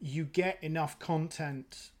 you get enough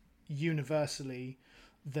content universally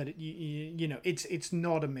that it's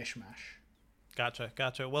not a mishmash.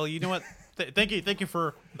 Gotcha. Well, you know what? Thank you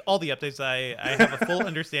for all the updates. I have a full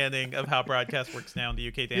understanding of how broadcast works now in the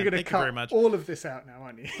UK. Dan, you're going to cut very much. all of this out now,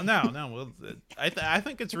 aren't you? No. Well, I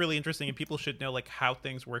think it's really interesting, and people should know like how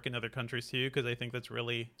things work in other countries too, because I think that's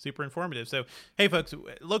really super informative. So, hey, folks,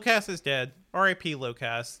 Locast is dead. R.I.P.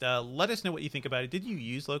 Locast. Let us know what you think about it. Did you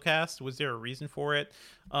use Locast? Was there a reason for it?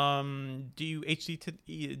 Do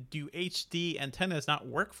HD antennas not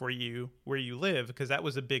work for you where you live? Because that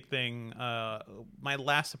was a big thing. My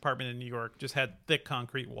last apartment in New York just had thick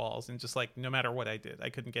concrete walls, and just like no matter what I did, I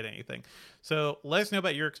couldn't get anything. So let us know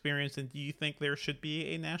about your experience, and do you think there should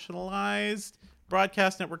be a nationalized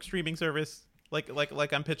broadcast network streaming service like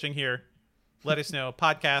I'm pitching here? Let us know.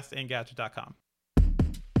 podcast@engadget.com.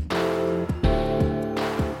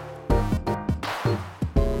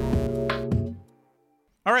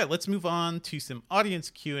 All right, let's move on to some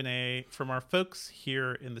audience Q&A from our folks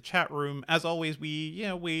here in the chat room. As always,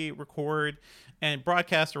 we record and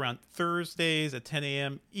broadcast around Thursdays at 10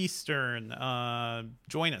 a.m. Eastern.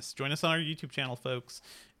 Join us on our YouTube channel, folks,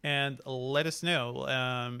 and let us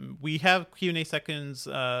know. We have Q&A seconds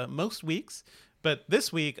most weeks, but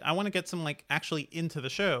this week I want to get some actually into the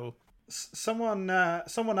show. Someone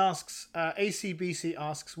asks, ACBC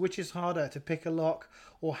asks, which is harder, to pick a lock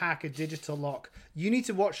or hack a digital lock? You need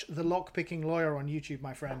to watch The Lock Picking Lawyer on YouTube,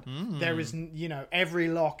 my friend. There is, every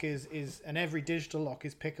lock and every digital lock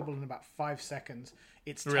is pickable in about 5 seconds.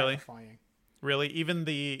 It's terrifying. Really? Even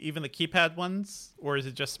the keypad ones, or is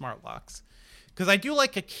it just smart locks? Because I do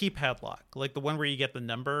like a keypad lock, like the one where you get the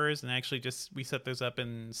numbers, and actually we set those up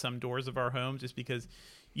in some doors of our home just because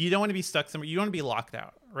you don't want to be stuck somewhere. You don't want to be locked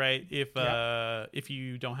out, right? If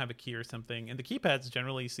you don't have a key or something, and the keypads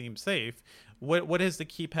generally seem safe. What is the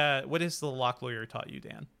keypad? What has the lock lawyer taught you,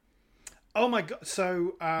 Dan? Oh my god!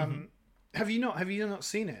 So have you not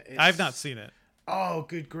seen it? I've not seen it. Oh,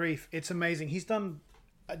 good grief! It's amazing. He's done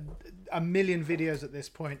a million videos at this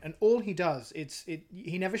point, and all he does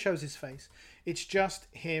he never shows his face. It's just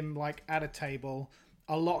him at a table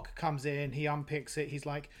a lock comes in, he unpicks it, he's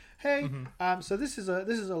like, hey, so this is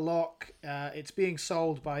a lock, it's being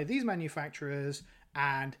sold by these manufacturers,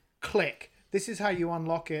 and click, this is how you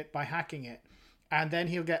unlock it by hacking it. And then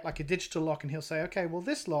he'll get like a digital lock, and he'll say, okay, well,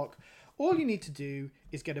 this lock, all you need to do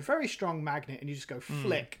is get a very strong magnet, and you just go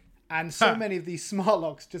flick. And so many of these smart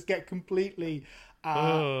locks just get completely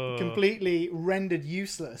rendered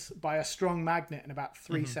useless by a strong magnet in about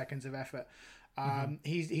 3 seconds of effort.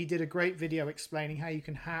 He did a great video explaining how you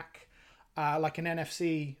can hack like an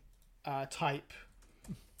NFC type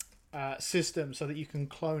system so that you can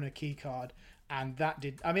clone a key card. And that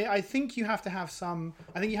did. I mean, I think you have to have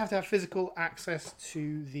physical access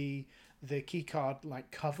to the key card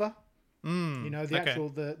like cover. You know, the actual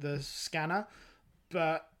the scanner.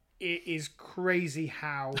 But it is crazy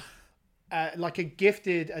how like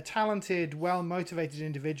a talented, well-motivated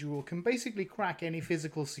individual can basically crack any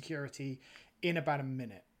physical security in about a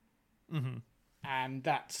minute. And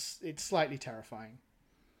it's slightly terrifying.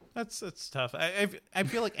 That's tough. I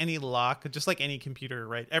feel like any lock, just like any computer,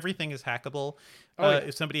 right? Everything is hackable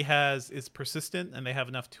if somebody is persistent and they have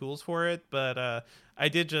enough tools for it. But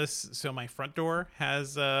so my front door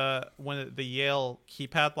has one of the Yale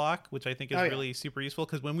keypad lock, which I think is really super useful,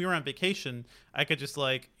 because when we were on vacation, I could just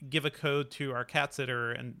like give a code to our cat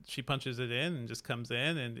sitter and she punches it in and just comes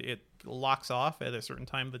in and it locks off at a certain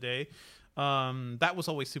time of the day. That was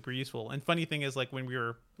always super useful. And funny thing is, like, when we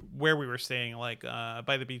were staying, like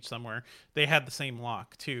by the beach somewhere, they had the same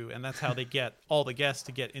lock too, and that's how they get all the guests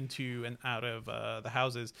to get into and out of the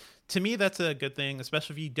houses. To me, that's a good thing,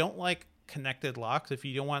 especially if you don't like connected locks. If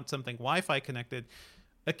you don't want something Wi-Fi connected,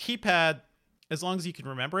 a keypad, as long as you can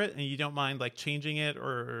remember it and you don't mind like changing it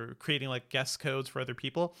or creating like guest codes for other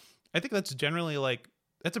people, I think that's generally like,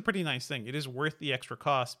 that's a pretty nice thing. It is worth the extra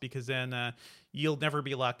cost, because then you'll never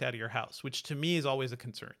be locked out of your house, which to me is always a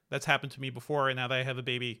concern. That's happened to me before, and now that I have a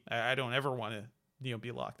baby, I don't ever want to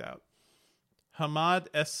be locked out. Hamad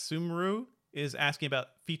S. Sumru is asking about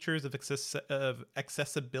features of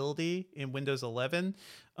accessibility in Windows 11.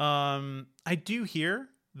 I do hear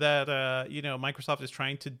that Microsoft is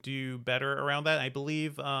trying to do better around that. I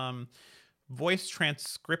believe voice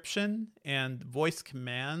transcription and voice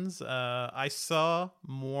commands, I saw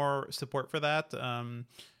more support for that.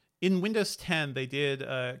 In Windows 10, they did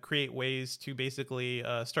create ways to basically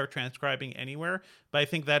start transcribing anywhere, but I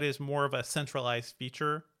think that is more of a centralized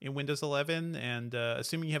feature in Windows 11. And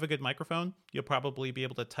assuming you have a good microphone, you'll probably be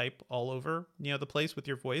able to type all over the place with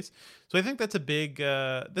your voice. So I think that's a big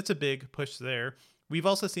push there. We've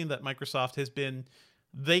also seen that Microsoft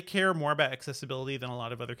they care more about accessibility than a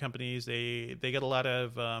lot of other companies. They get a lot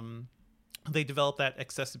of they developed that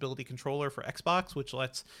accessibility controller for Xbox, which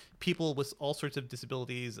lets people with all sorts of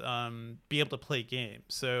disabilities be able to play games.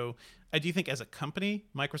 So I do think as a company,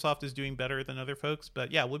 Microsoft is doing better than other folks.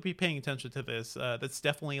 But yeah, we'll be paying attention to this. That's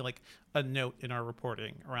definitely like a note in our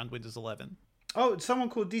reporting around Windows 11. Oh, someone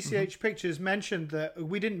called DCH Pictures mentioned that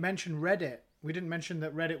we didn't mention Reddit. We didn't mention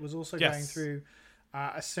that Reddit was also going through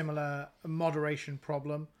a similar moderation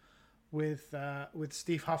problem with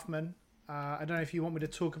Steve Huffman. I don't know if you want me to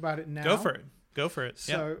talk about it now. Go for it.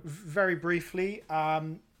 So very briefly,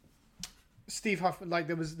 Steve Huffman, like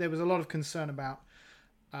there was a lot of concern about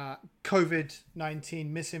COVID-19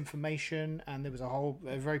 misinformation, and there was a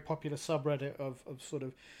very popular subreddit of sort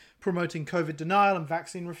of promoting COVID denial and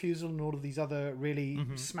vaccine refusal and all of these other really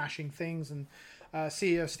smashing things. And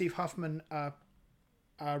CEO Steve Huffman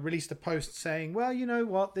released a post saying, well, you know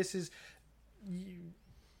what, this is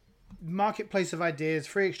marketplace of ideas,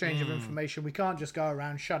 free exchange of information. We can't just go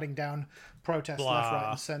around shutting down protests left, right,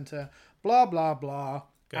 and center. Blah blah blah.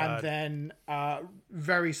 God. And then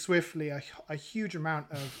very swiftly, a huge amount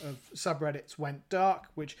of subreddits went dark,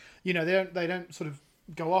 which they don't sort of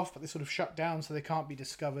go off, but they sort of shut down, so they can't be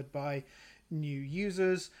discovered by new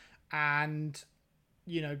users. And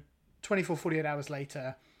 24, 48 hours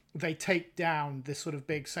later, they take down this sort of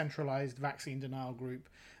big centralized vaccine denial group.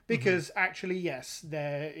 Because actually, yes,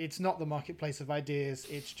 it's not the marketplace of ideas.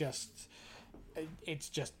 It's just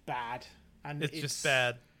bad, and it's just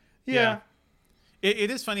bad. Yeah.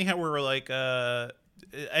 It is funny how we're like, I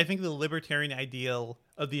think the libertarian ideal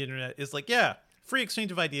of the internet is like, free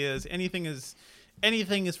exchange of ideas. Anything is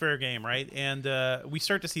fair game, right? And we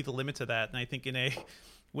start to see the limits of that. And I think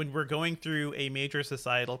when we're going through a major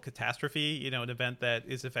societal catastrophe, an event that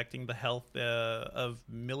is affecting the health of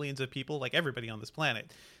millions of people, like everybody on this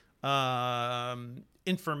planet,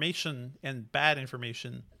 information and bad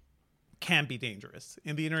information can be dangerous.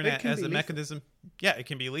 And the internet as a mechanism, it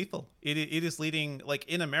can be lethal. It is leading, like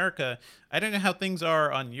in America, I don't know how things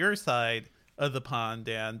are on your side of the pond,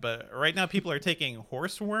 Dan. But right now, people are taking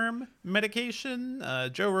horseworm medication.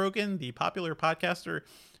 Joe Rogan, the popular podcaster,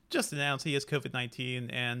 just announced he has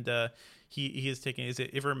COVID-19, and he is taking, is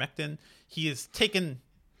it ivermectin? He is taking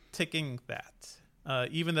that.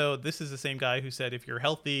 Even though this is the same guy who said if you're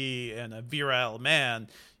healthy and a virile man,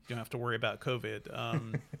 you don't have to worry about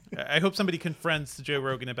COVID. I hope somebody confronts Joe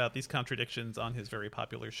Rogan about these contradictions on his very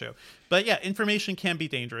popular show. But yeah, information can be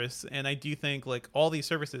dangerous, and I do think like all these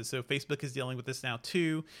services, so Facebook is dealing with this now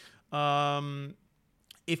too.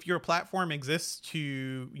 If your platform exists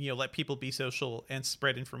to, let people be social and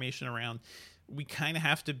spread information around, we kind of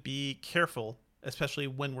have to be careful, especially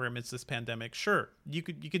when we're amidst this pandemic. Sure, you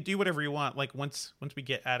could do whatever you want, like once we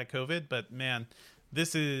get out of COVID, but man,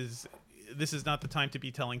 this is not the time to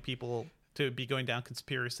be telling people to be going down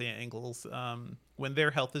conspiracy angles when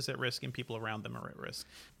their health is at risk and people around them are at risk.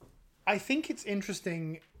 I think it's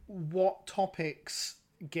interesting what topics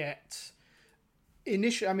get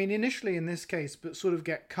initially in this case, but sort of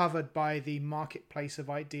get covered by the marketplace of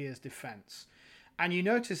ideas defense. And you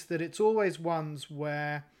notice that it's always ones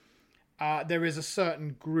where there is a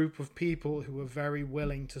certain group of people who are very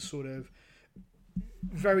willing to sort of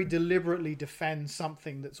very deliberately defend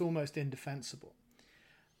something that's almost indefensible.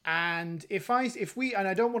 And if we and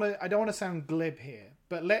I don't want to sound glib here,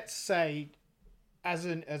 but let's say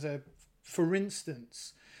for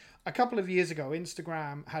instance, a couple of years ago,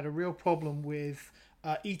 Instagram had a real problem with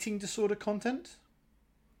eating disorder content.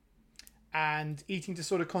 And eating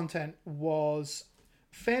disorder content was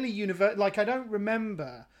fairly universal. Like, I don't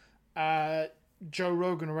remember Joe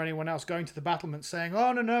Rogan or anyone else going to the battlement saying,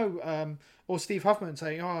 oh, no, or Steve Huffman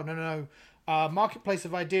saying, oh, no, marketplace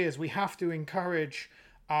of ideas, we have to encourage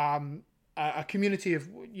a community of,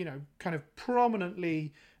 kind of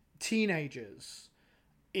prominently teenagers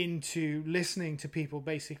into listening to people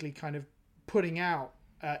basically kind of putting out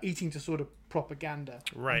eating disorder propaganda.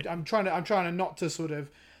 Right. I'm trying to not to sort of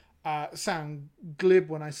sound glib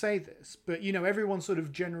when I say this, but everyone sort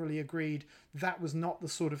of generally agreed that was not the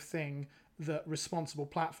sort of thing that responsible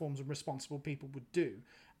platforms and responsible people would do.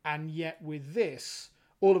 And yet with this,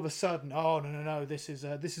 all of a sudden, oh no, this is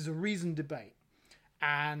a reasoned debate.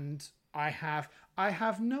 And I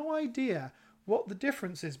have no idea what the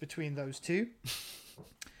difference is between those two.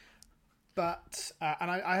 But and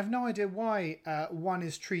I have no idea why one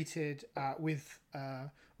is treated with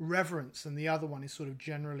reverence and the other one is sort of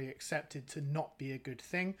generally accepted to not be a good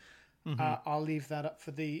thing. Mm-hmm. I'll leave that up for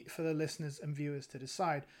the listeners and viewers to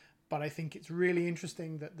decide. But I think it's really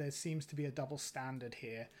interesting that there seems to be a double standard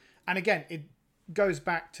here. And again, it goes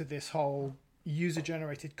back to this whole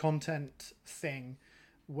user-generated content thing,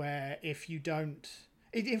 where if you don't...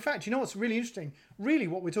 In fact, what's really interesting? Really,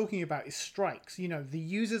 what we're talking about is strikes. The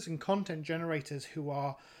users and content generators who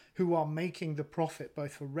are making the profit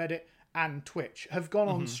both for Reddit and Twitch have gone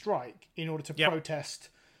on strike in order to protest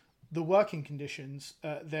the working conditions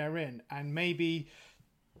therein. And maybe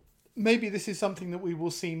this is something that we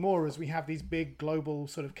will see more as we have these big global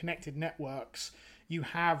sort of connected networks. You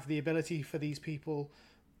have the ability for these people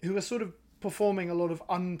who are sort of performing a lot of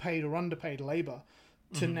unpaid or underpaid labor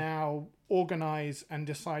to now organize and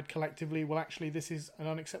decide collectively, well, actually, this is an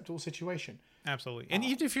unacceptable situation. Absolutely. And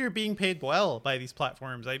even if you're being paid well by these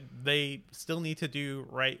platforms, they still need to do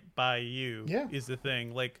right by you, is the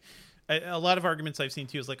thing. Like, a lot of arguments I've seen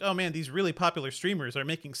too is like, oh man, these really popular streamers are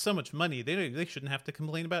making so much money. They shouldn't have to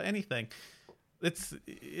complain about anything.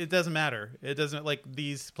 It doesn't matter. It doesn't, like,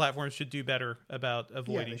 these platforms should do better about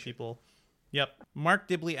avoiding people. Yep. Mark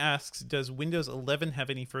Dibley asks, does Windows 11 have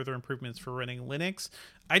any further improvements for running Linux?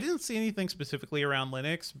 I didn't see anything specifically around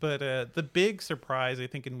Linux, but the big surprise, I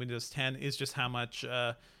think, in Windows 10 is just how much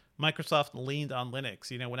Microsoft leaned on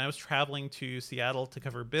Linux. When I was traveling to Seattle to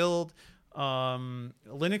cover Build,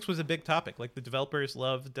 Linux was a big topic. Like, the developers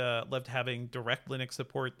loved having direct Linux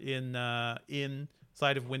support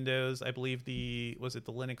inside of Windows. I believe the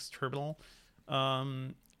Linux terminal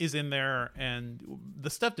is in there, and the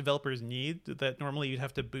stuff developers need that normally you'd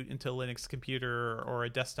have to boot into a Linux computer or a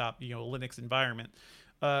desktop, Linux environment,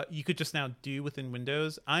 you could just now do within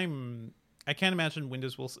Windows. I can't imagine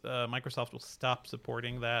Microsoft will stop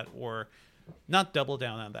supporting that or not double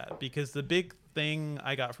down on that, because the big thing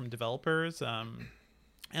I got from developers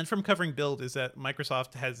and from covering Build is that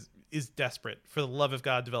Microsoft is desperate. For the love of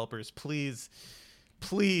God, developers, please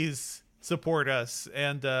support us.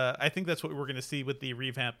 And I think that's what we're going to see with the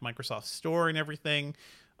revamped Microsoft Store and everything.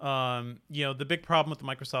 The big problem with the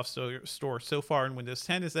Microsoft Store so far in Windows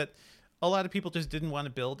 10 is that a lot of people just didn't want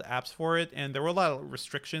to build apps for it, and there were a lot of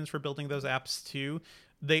restrictions for building those apps too.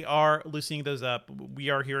 They are loosening those up.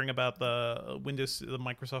 We are hearing about the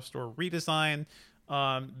Microsoft Store redesign.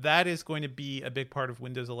 That is going to be a big part of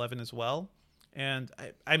Windows 11 as well. And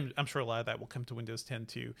I'm sure a lot of that will come to Windows 10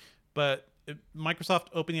 too. But Microsoft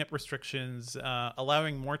opening up restrictions,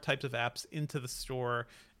 allowing more types of apps into the store,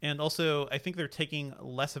 and also I think they're taking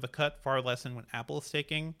less of a cut, far less than what Apple is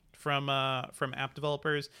taking from app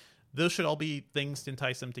developers. Those should all be things to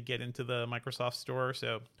entice them to get into the Microsoft store.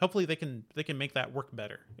 So hopefully they can make that work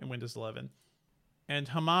better in Windows 11. And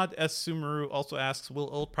Hamad S. Sumaru also asks, will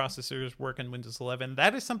old processors work in Windows 11?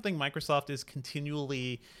 That is something Microsoft is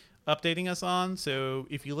continually updating us on. So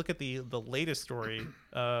if you look at the latest story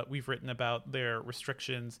we've written about their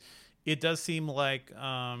restrictions, it does seem like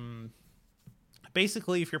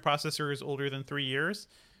basically if your processor is older than 3 years,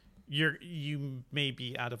 you may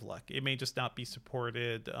be out of luck. It may just not be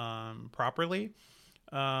supported properly.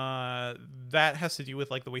 That has to do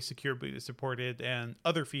with like the way Secure Boot is supported and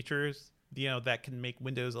other features, that can make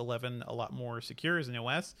Windows 11 a lot more secure as an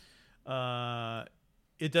OS.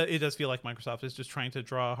 It does feel like Microsoft is just trying to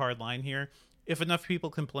draw a hard line here. If enough people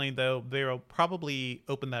complain, though, they'll probably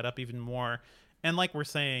open that up even more. And like we're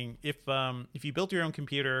saying, if you built your own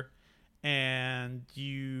computer and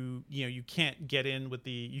you can't get in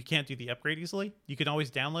you can't do the upgrade easily, you can always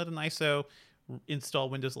download an ISO, install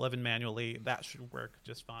Windows 11 manually. That should work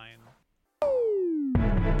just fine.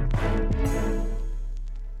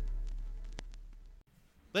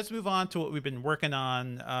 Let's move on to what we've been working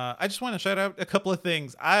on. I just want to shout out a couple of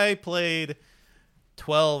things. I played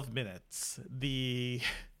 12 minutes. The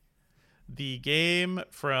game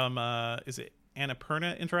from, is it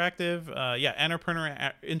Annapurna Interactive?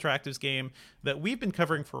 Annapurna Interactive's game that we've been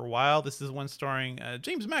covering for a while. This is one starring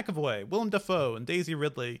James McAvoy, Willem Dafoe, and Daisy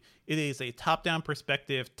Ridley. It is a top-down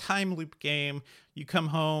perspective time loop game. You come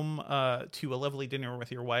home to a lovely dinner with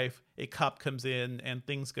your wife. A cop comes in and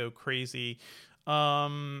things go crazy.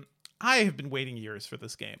 I have been waiting years for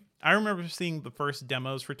this game. I remember seeing the first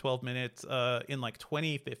demos for 12 minutes in like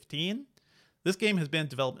 2015. This game has been in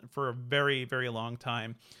development for a very, very long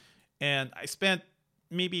time. And I spent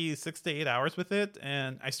maybe 6 to 8 hours with it,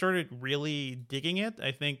 and I started really digging it.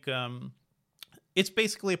 I think it's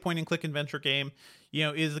basically a point-and-click adventure game.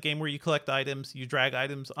 It is a game where you collect items, you drag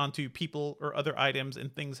items onto people or other items,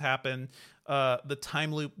 and things happen. The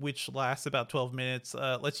time loop, which lasts about 12 minutes,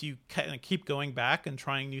 lets you kind of keep going back and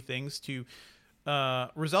trying new things to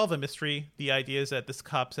resolve a mystery. The idea is that this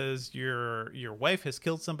cop says your wife has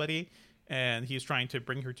killed somebody, and he's trying to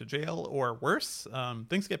bring her to jail, or worse.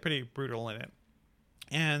 Things get pretty brutal in it.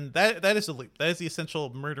 And that is the loop. That is the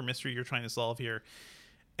essential murder mystery you're trying to solve here.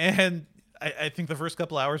 And I think the first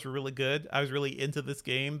couple hours were really good. I was really into this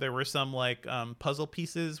game. There were some like puzzle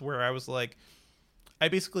pieces where I was like, I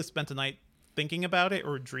basically spent a night thinking about it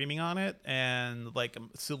or dreaming on it, and like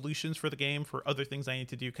solutions for the game for other things I need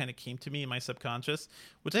to do kind of came to me in my subconscious,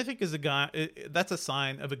 which I think is that's a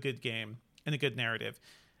sign of a good game and a good narrative.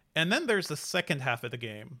 And then there's the second half of the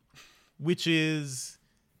game, which is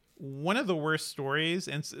one of the worst stories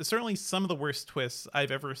and certainly some of the worst twists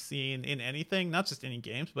I've ever seen in anything, not just any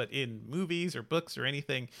games, but in movies or books or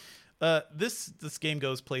anything. This game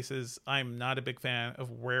goes places I'm not a big fan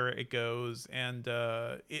of where it goes, and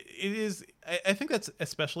it is. I think that's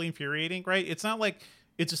especially infuriating, right? It's not like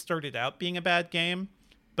it just started out being a bad game,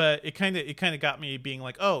 but it kind of got me being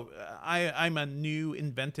like, oh, I'm a new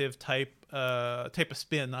inventive type of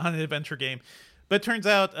spin on an adventure game. But it turns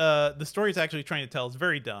out the story is actually trying to tell is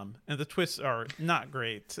very dumb, and the twists are not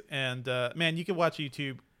great. And man, you could watch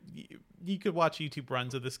YouTube. You could watch YouTube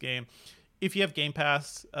runs of this game. If you have Game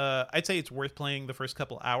Pass, I'd say it's worth playing the first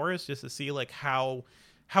couple hours just to see like how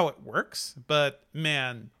it works. But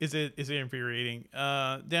man, is it infuriating?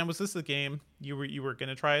 Dan, was this a game you were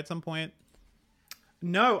gonna try at some point?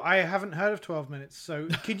 No, I haven't heard of 12 minutes. So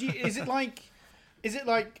could you? Is it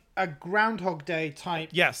like a Groundhog Day type?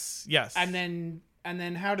 Yes. And then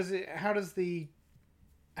how does the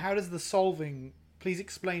solving? Please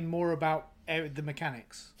explain more about the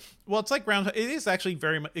mechanics. Well, it's like Groundhog. It is actually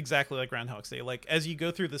very much exactly like Groundhog Day. Like as you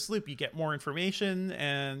go through this loop, you get more information,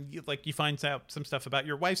 and you find out some stuff about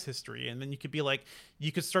your wife's history, and then you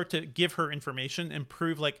could start to give her information and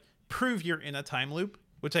prove you're in a time loop,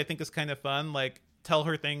 which I think is kind of fun. Like tell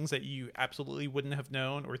her things that you absolutely wouldn't have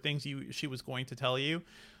known, or things she was going to tell you.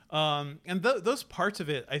 And those parts of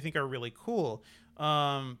it I think are really cool.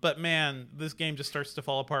 But man, this game just starts to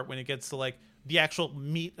fall apart when it gets to like the actual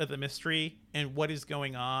meat of the mystery and what is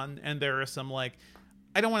going on. And there are some like,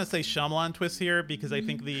 I don't want to say Shyamalan twists here, because I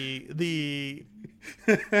think the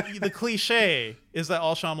the cliche is that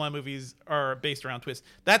all Shyamalan movies are based around twists.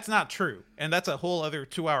 That's not true, and that's a whole other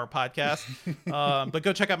 2-hour podcast. But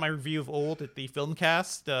go check out my review of Old at the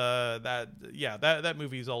Filmcast. That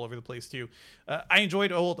movie is all over the place too. I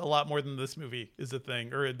enjoyed Old a lot more than this movie is the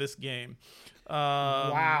thing, or this game.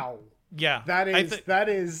 Wow. Yeah, that is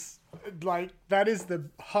the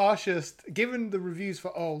harshest. Given the reviews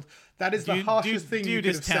for Old, that is the harshest thing you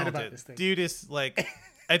could have said about this thing. Dude is like,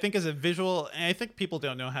 I think as a visual, and I think people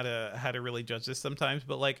don't know how to really judge this sometimes,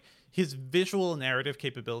 but like his visual narrative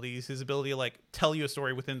capabilities, his ability to like tell you a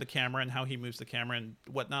story within the camera and how he moves the camera and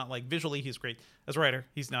whatnot. Like visually, he's great. As a writer,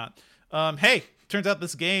 he's not. Hey, turns out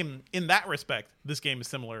this game, in that respect, this game is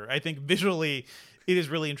similar. I think visually, it is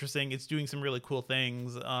really interesting. It's doing some really cool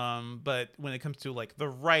things. But when it comes to like the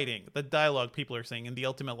writing, the dialogue people are saying, and the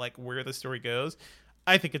ultimate like where the story goes,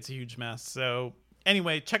 I think it's a huge mess. So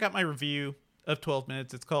anyway, check out my review of 12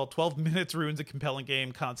 Minutes. It's called 12 Minutes Ruins a Compelling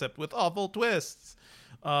Game Concept with Awful Twists.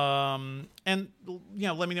 And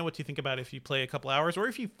let me know what you think about it if you play a couple hours or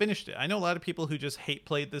if you finished it. I know a lot of people who just hate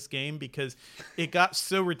played this game because it got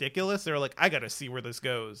so ridiculous. They're like, I gotta see where this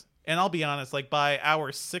goes. And I'll be honest, like by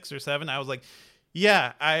hour 6 or 7, I was like,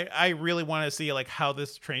 yeah, I really want to see like how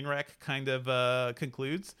this train wreck kind of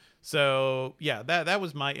concludes. So yeah, that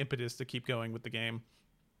was my impetus to keep going with the game.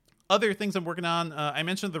 Other things I'm working on, I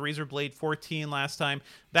mentioned the Razer Blade 14 last time.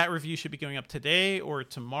 That review should be going up today or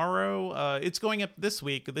tomorrow. It's going up this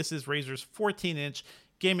week. This is Razer's 14-inch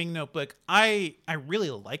gaming notebook. I really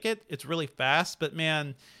like it. It's really fast, but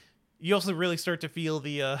man, you also really start to feel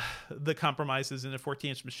the compromises in a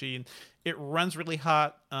 14-inch machine. It runs really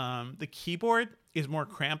hot. The keyboard is more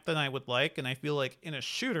cramped than I would like, and I feel like in a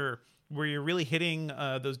shooter where you're really hitting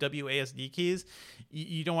those WASD keys,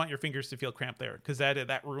 you don't want your fingers to feel cramped there because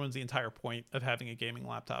that ruins the entire point of having a gaming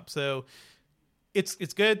laptop. So it's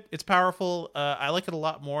good. It's powerful. I like it a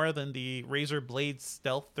lot more than the Razer Blade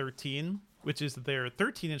Stealth 13, which is their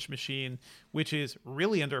 13-inch machine, which is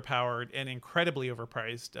really underpowered and incredibly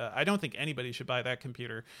overpriced. I don't think anybody should buy that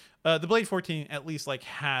computer. The Blade 14 at least like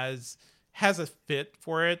has a fit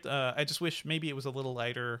for it. I just wish maybe it was a little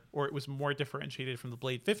lighter or it was more differentiated from the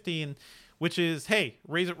Blade 15, which is, hey,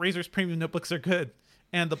 Razer's premium notebooks are good.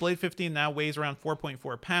 And the Blade 15 now weighs around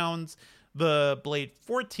 4.4 pounds. The Blade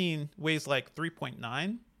 14 weighs like 3.9.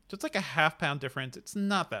 So it's like a half-pound difference. It's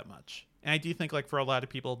not that much. And I do think like for a lot of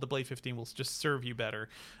people, the Blade 15 will just serve you better.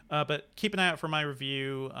 But keep an eye out for my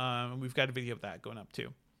review. We've got a video of that going up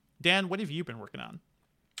too. Dan, what have you been working on?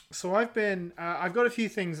 So I've got a few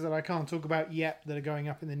things that I can't talk about yet that are going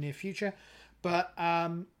up in the near future, but I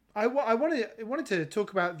wanted to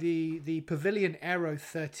talk about the Pavilion Aero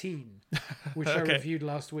 13, which I reviewed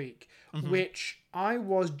last week, which I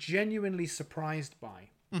was genuinely surprised by.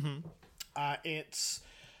 It's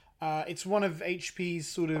one of HP's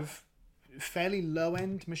sort of fairly low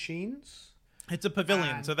end machines. It's a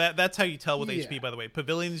Pavilion, so that's how you tell with HP, by the way.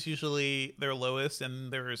 Pavilion's usually their lowest,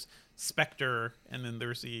 and there's Spectre, and then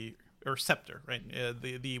there's Scepter, right?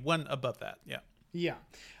 The one above that, yeah. Yeah.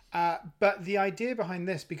 But the idea behind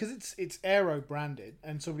this, because it's Aero branded,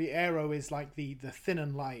 and so the Aero is like the thin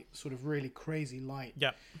and light, sort of really crazy light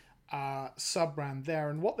sub-brand there.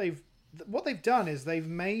 And what they've done is they've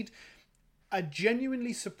made a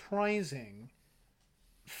genuinely surprising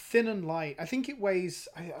thin and light. I think it weighs,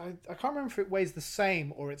 I can't remember if it weighs the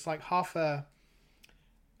same or it's like half a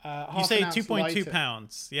you say 2.2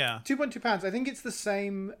 pounds. Yeah, 2.2 pounds. I think it's the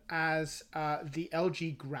same as the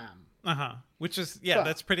LG Gram. Which is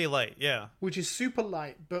that's pretty light. Yeah, which is super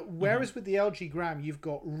light. But whereas with the LG Gram, you've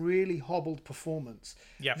got really hobbled performance.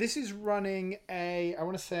 Yeah, this is running I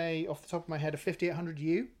want to say off the top of my head, a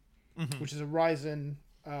 5800U, which is a Ryzen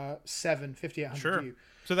 7 5800U. Sure.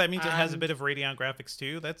 So that means it has a bit of Radeon graphics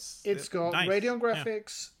too. It's got nice. Radeon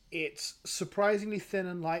graphics. Yeah. It's surprisingly thin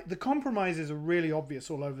and light. The compromises are really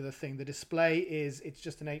obvious all over the thing. The display it's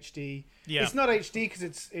just an HD. Yeah. It's not HD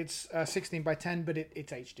because it's 16 by 10, but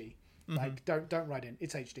it's HD. Like don't write in.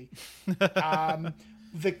 It's HD.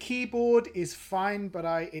 The keyboard is fine, but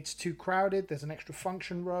it's too crowded. There's an extra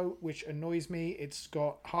function row which annoys me. It's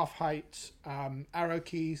got half height arrow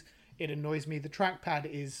keys. It annoys me. The trackpad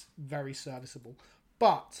is very serviceable.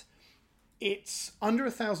 But it's under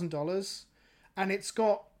 $1,000 and it's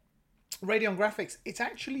got Radeon graphics. It's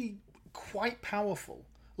actually quite powerful.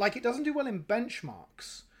 Like, it doesn't do well in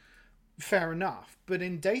benchmarks, fair enough, but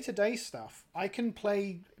in day-to-day stuff, I can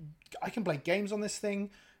play games on this thing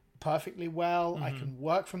perfectly well. I can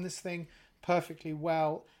work from this thing perfectly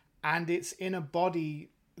well, and it's in a body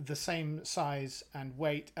the same size and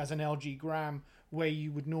weight as an LG Gram, where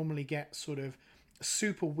you would normally get sort of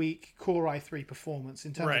super weak Core i3 performance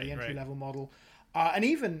in terms of the entry-level model. And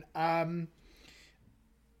even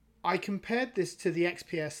I compared this to the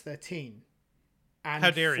XPS 13. And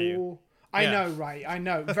how dare you? I know, right? I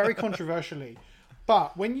know, very controversially.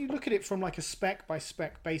 But when you look at it from like a spec by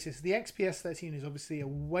spec basis, the XPS 13 is obviously a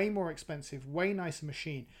way more expensive, way nicer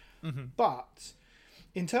machine. But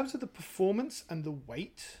in terms of the performance and the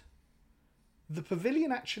weight, the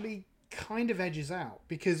Pavilion actually kind of edges out,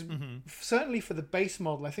 because certainly for the base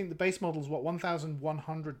model, I think the base model is what,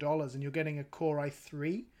 $1,100, and you're getting a Core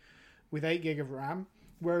i3 with 8 gig of RAM.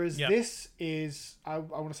 Whereas this is, I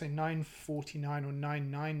want to say $949 or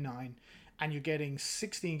 $999, and you're getting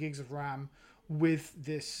 16 gigs of RAM with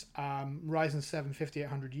this Ryzen 7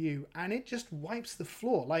 5800U, and it just wipes the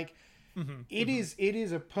floor. Like, it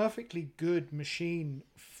is a perfectly good machine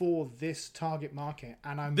for this target market.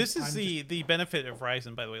 And This is the benefit of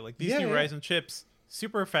Ryzen, by the way. Like, these new Ryzen chips,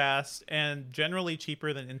 super fast and generally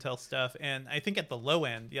cheaper than Intel stuff. And I think at the low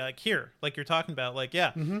end, like here, like you're talking about, like,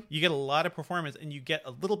 you get a lot of performance and you get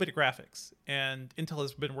a little bit of graphics. And Intel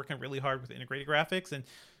has been working really hard with integrated graphics, and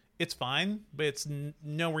it's fine, but it's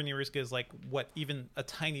nowhere near as good as like what even a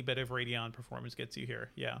tiny bit of Radeon performance gets you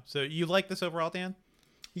here. Yeah. So you like this overall, Dan?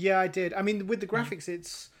 Yeah, I did. I mean, with the graphics,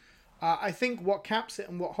 it's... I think what caps it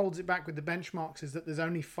and what holds it back with the benchmarks is that there's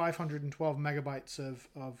only 512 megabytes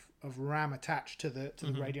of RAM attached to the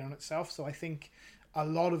Radeon itself. So I think a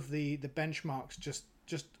lot of the benchmarks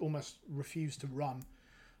just almost refuse to run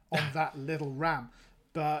on that little RAM.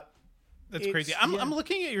 But that's crazy. I'm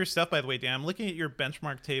looking at your stuff, by the way, Dan. I'm looking at your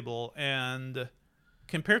benchmark table, and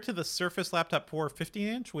compared to the Surface Laptop 4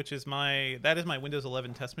 15-inch, which is my Windows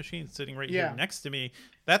 11 test machine sitting right here next to me,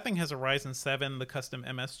 that thing has a Ryzen 7, the custom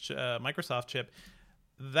MS Microsoft chip.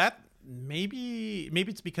 That maybe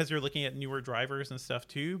it's because you're looking at newer drivers and stuff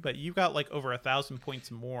too, but you've got like over 1,000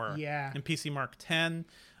 points more in PC Mark 10.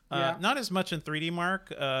 Not as much in 3D Mark,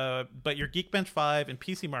 but your Geekbench 5 and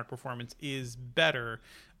PC Mark performance is better.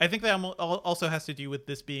 I think that also has to do with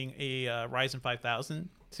this being a Ryzen 5000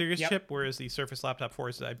 series chip, whereas the Surface Laptop 4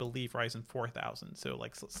 is, I believe, Ryzen 4000, so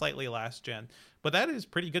like slightly last gen. But that is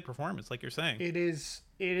pretty good performance, like you're saying. It is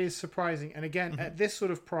surprising. And again, at this sort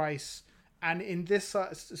of price and in this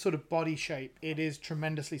sort of body shape, it is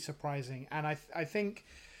tremendously surprising. And I think...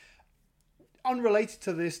 unrelated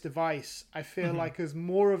to this device, I feel like as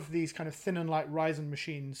more of these kind of thin and light Ryzen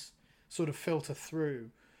machines sort of filter through,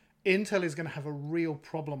 Intel is going to have a real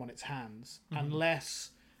problem on its hands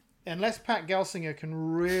unless Pat Gelsinger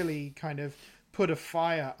can really kind of put a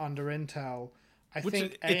fire under Intel. I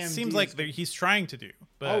think it seems like he's trying to do.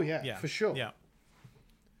 But for sure. Yeah.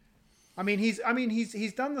 I mean, he's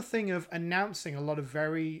done the thing of announcing a lot of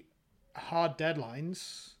very hard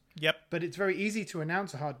deadlines. Yep. But it's very easy to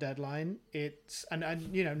announce a hard deadline. It's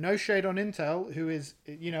and you know, no shade on Intel, who is,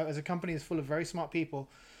 you know, as a company is full of very smart people.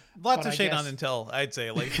 Lots of shade on Intel, I'd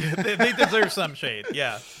say. Like they deserve some shade.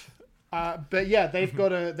 Yeah. But yeah, they've got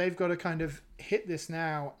to kind of hit this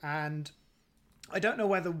now, and I don't know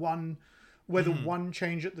whether one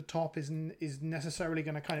change at the top is necessarily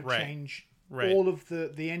going to kind of change all of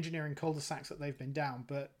the engineering cul-de-sacs that they've been down.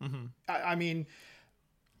 But I mean,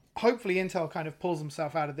 hopefully Intel kind of pulls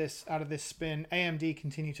himself out of this spin. AMD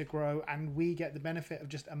continue to grow, and we get the benefit of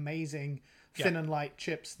just amazing thin and light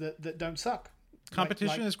chips that don't suck.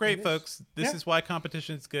 Competition is great, folks. This is why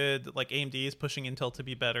competition is good. Like, AMD is pushing Intel to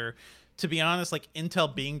be better. To be honest, like,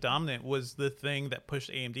 Intel being dominant was the thing that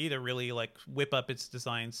pushed AMD to really like whip up its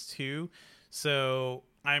designs too. So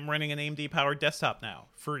I'm running an AMD powered desktop now.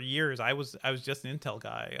 For years, I was just an Intel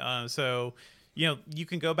guy. So, you know, you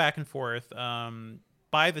can go back and forth.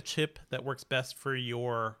 Buy the chip that works best for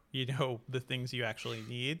your, you know, the things you actually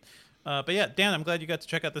need. But yeah, Dan, I'm glad you got to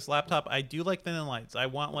check out this laptop. I do like thin and lights. I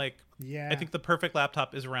want I think the perfect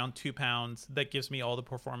laptop is around 2 pounds. That gives me all the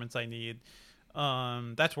performance I need.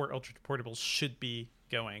 That's where ultra portables should be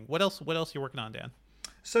going. What else are you working on, Dan?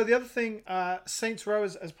 So the other thing, Saints Row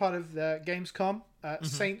as part of the Gamescom,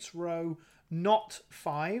 Saints Row Not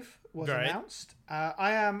 5 was announced. I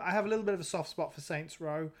have a little bit of a soft spot for Saints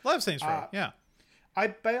Row. Love Saints Row, yeah. I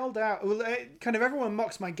bailed out. Well, kind of everyone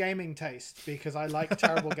mocks my gaming taste because I like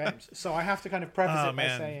terrible games. So I have to kind of preface it by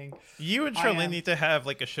saying... You and Charlene need to have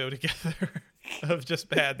like a show together of just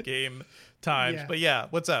bad game times. Yeah. But yeah,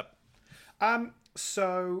 what's up?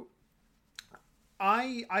 So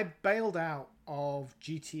I bailed out of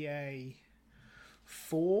GTA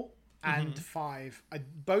 4 and 5.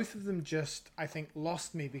 Both of them just, I think,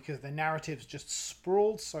 lost me because the narratives just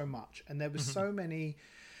sprawled so much. And there was so many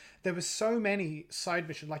side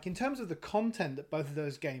missions. Like, in terms of the content that both of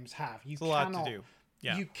those games have, you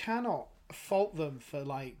cannot fault them for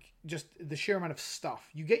like just the sheer amount of stuff.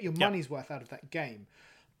 You get your money's worth out of that game.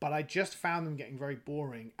 but I just found them getting very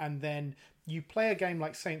boring. And then you play a game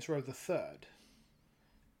like Saints Row the Third,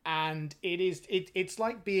 and it's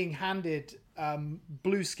like being handed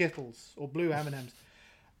blue Skittles or blue M&Ms,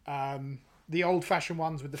 the old-fashioned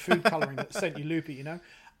ones with the food coloring that sent you loopy, you know.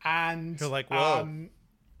 And you're like, whoa.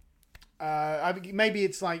 Maybe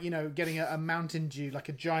it's like, getting a Mountain Dew, like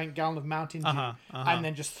a giant gallon of Mountain Dew, and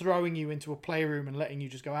then just throwing you into a playroom and letting you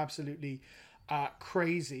just go absolutely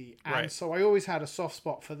crazy. And so I always had a soft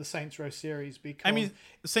spot for the Saints Row series because... I mean,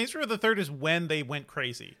 Saints Row the Third is when they went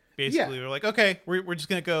crazy. Basically, they're like, okay, we're just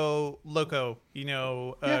going to go loco.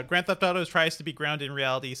 Grand Theft Auto tries to be grounded in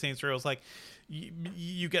reality. Saints Row is like,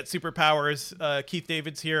 you get superpowers. Keith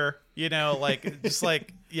David's here, just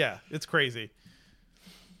like, yeah, it's crazy.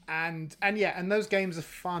 And those games are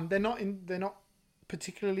fun. They're not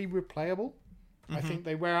particularly replayable. I think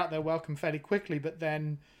they wear out their welcome fairly quickly, but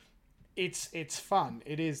then it's fun.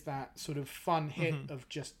 It is that sort of fun hit of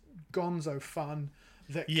just gonzo fun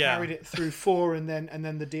that carried it through 4 and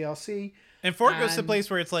then the DLC. And 4 goes to a place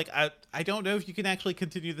where it's like, I don't know if you can actually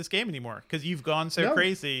continue this game anymore because you've gone so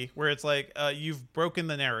crazy where it's like you've broken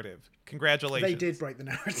the narrative. Congratulations. They did break the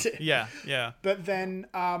narrative. Yeah. But then,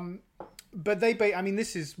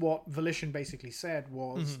 this is what Volition basically said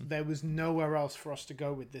was there was nowhere else for us to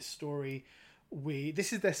go with this story.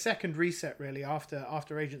 This is their second reset really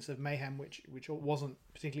after Agents of Mayhem, which wasn't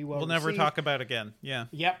particularly well. We'll never talk about again. Yeah.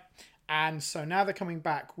 Yep. And so now they're coming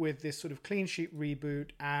back with this sort of clean sheet reboot,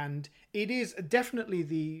 and it is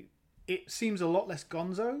definitely it seems a lot less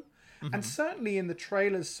gonzo, and certainly in the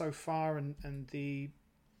trailers so far and the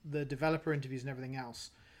developer interviews and everything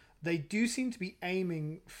else, they do seem to be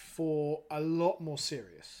aiming for a lot more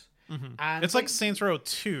serious. And it's like Saints Row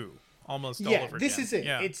 2 almost all over again. This is it.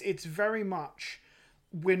 Yeah. It's very much,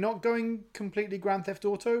 we're not going completely Grand Theft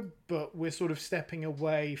Auto, but we're sort of stepping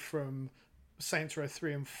away from Saints Row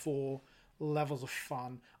 3 and 4 levels of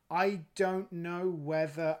fun. I don't know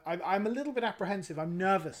whether... I'm a little bit apprehensive. I'm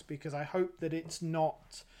nervous because I hope that it's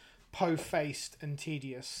not po-faced and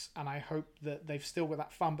tedious, and I hope that they've still got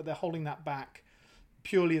that fun, but they're holding that back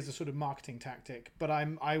purely as a sort of marketing tactic. But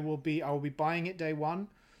I will be buying it day one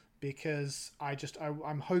because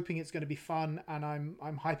I'm hoping it's going to be fun, and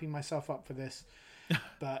I'm hyping myself up for this.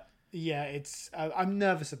 But yeah, I'm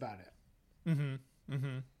nervous about it.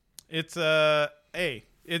 It's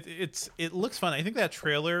it looks fun. I think that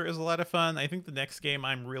trailer is a lot of fun. I think the next game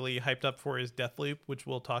I'm really hyped up for is Deathloop, which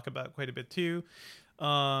we'll talk about quite a bit too.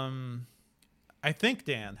 I think,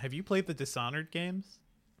 Dan, have you played the Dishonored games?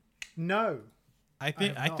 No. I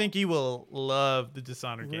think you will love the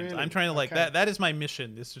Dishonored games. I'm trying to that is my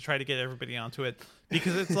mission, is to try to get everybody onto it,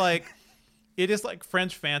 because it's like it is like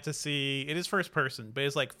French fantasy. It is first person, but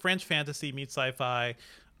it's like French fantasy meets sci-fi.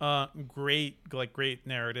 Great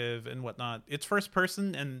narrative and whatnot. It's first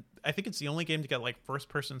person, and I think it's the only game to get like first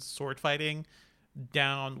person sword fighting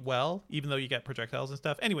down well, even though you get projectiles and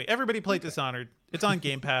stuff. Anyway, everybody play Dishonored. It's on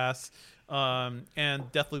Game Pass, and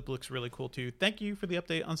Deathloop looks really cool too. Thank you for the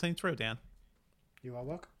update on Saints Row, Dan. You are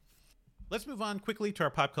welcome. Let's move on quickly to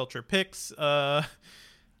our pop culture picks. I've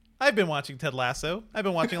been watching Ted Lasso. I've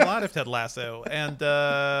been watching a lot of Ted Lasso, and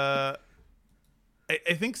I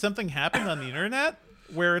think something happened on the internet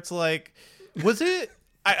where it's like, was it?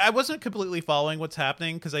 I wasn't completely following what's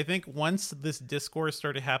happening, because I think once this discourse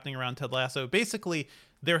started happening around Ted Lasso, basically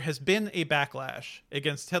there has been a backlash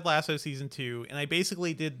against Ted Lasso season 2, and I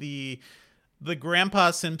basically did the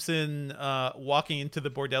Grandpa Simpson walking into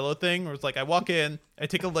the bordello thing, where it's like I walk in, I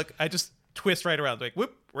take a look, I just twist right around, like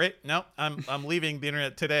whoop, right, no, I'm leaving the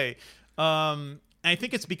internet today. I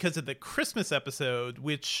think it's because of the Christmas episode,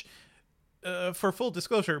 which. For full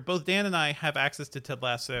disclosure, both Dan and I have access to Ted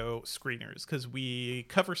Lasso screeners because we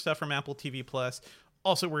cover stuff from Apple TV Plus.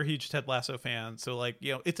 Also, we're huge Ted Lasso fans, so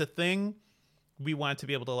it's a thing we wanted to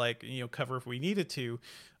be able to cover if we needed to.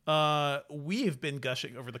 We've been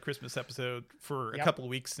gushing over the Christmas episode for a couple of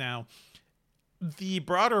weeks now. The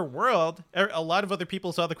broader world, a lot of other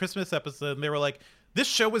people saw the Christmas episode and they were like, "This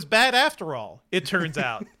show was bad after all." It turns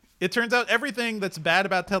out, everything that's bad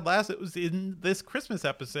about Ted Lasso was in this Christmas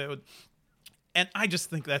episode. And I just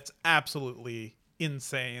think that's absolutely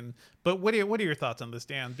insane. But what are your thoughts on this,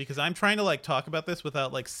 Dan? Because I'm trying to talk about this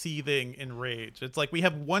without seething in rage. It's like we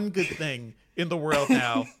have one good thing in the world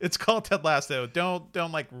now. It's called Ted Lasso. Don't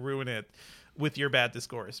ruin it with your bad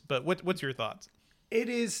discourse. But what's your thoughts? It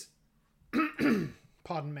is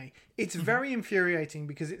pardon me. It's very infuriating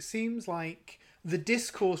because it seems like the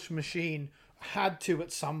discourse machine had to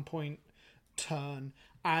at some point turn.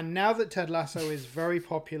 And now that Ted Lasso is very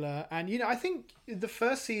popular, and I think the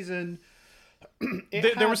first season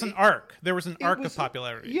There was an arc. There was an arc of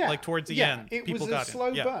popularity. Yeah, like towards the end, it people was got a slow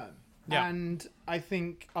it. burn. Yeah. And I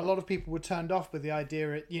think a lot of people were turned off with the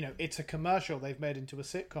idea, it's a commercial they've made into a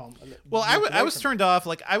sitcom. Well, I was turned off.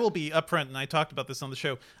 Like, I will be upfront, and I talked about this on the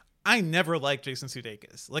show. I never liked Jason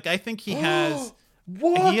Sudeikis. Like, I think he has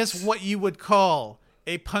what you would call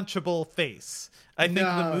a punchable face. I think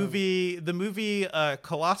the movie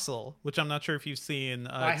Colossal, which I'm not sure if you've seen,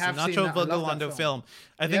 it's a Nacho Vigalondo film.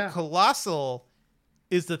 I think Colossal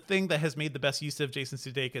is the thing that has made the best use of Jason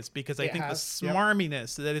Sudeikis, because I think the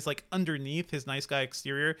smarminess that is like underneath his nice guy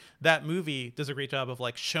exterior, that movie does a great job of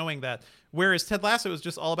like showing that. Whereas Ted Lasso is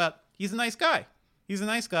just all about, he's a nice guy.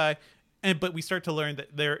 But we start to learn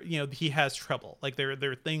that he has trouble. Like there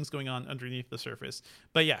are things going on underneath the surface.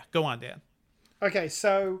 But yeah, go on, Dan. Okay,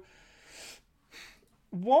 so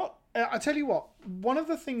I tell you what, one of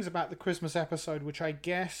the things about the Christmas episode, which I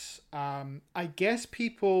guess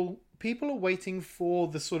people are waiting for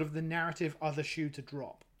the sort of the narrative other shoe to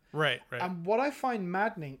drop. Right. And what I find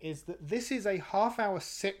maddening is that this is a half-hour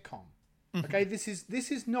sitcom. Okay, this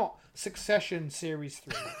is not Succession Series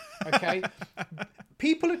 3. Okay,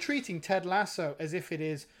 people are treating Ted Lasso as if it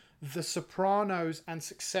is The Sopranos and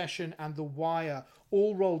Succession and The Wire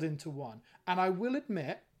all rolled into one. And I will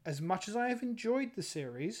admit, as much as I have enjoyed the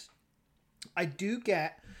series, I do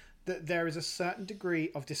get that there is a certain degree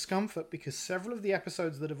of discomfort because several of the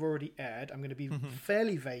episodes that have already aired, I'm going to be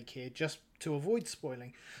fairly vague here just to avoid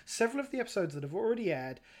spoiling, several of the episodes that have already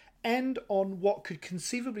aired end on what could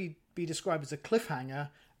conceivably be described as a cliffhanger,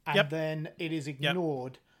 and then it is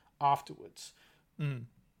ignored afterwards.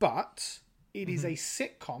 But it is a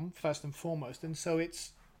sitcom, first and foremost, and so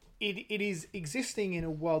it is existing in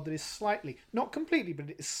a world that is slightly, not completely,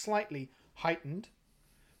 but it is slightly heightened.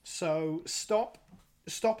 So stop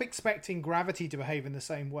expecting Gravity to behave in the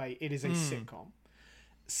same way. It is a sitcom.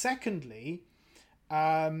 Secondly,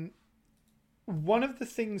 one of the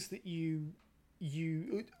things that you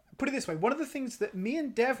put it this way, one of the things that me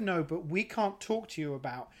and Dev know but we can't talk to you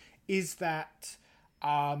about is that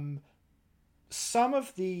some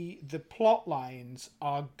of the plot lines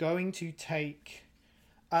are going to take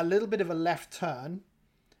a little bit of a left turn,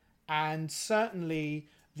 and certainly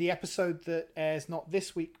the episode that airs not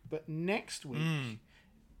this week but next week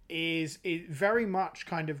it very much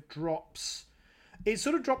kind of drops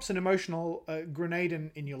an emotional grenade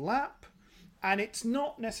in your lap, and it's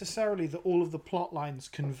not necessarily that all of the plot lines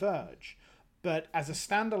converge, but as a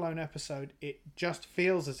standalone episode it just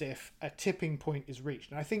feels as if a tipping point is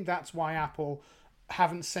reached, and I think that's why Apple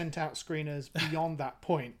haven't sent out screeners beyond that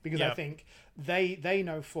point, because I think they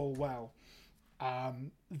know full well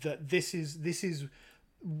that this is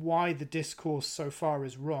why the discourse so far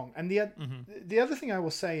is wrong. And the other thing I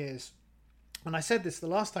will say is, and I said this the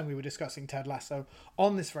last time we were discussing Ted Lasso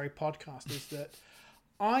on this very podcast, is that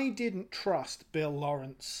I didn't trust Bill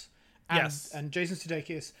Lawrence and Jason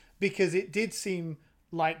Sudeikis, because it did seem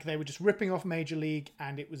like they were just ripping off Major League,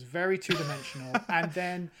 and it was very two-dimensional. And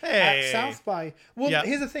then at South by...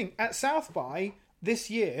 here's the thing. At South by this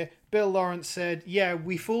year, Bill Lawrence said,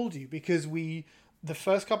 we fooled you, because the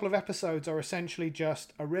first couple of episodes are essentially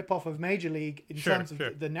just a rip-off of Major League in terms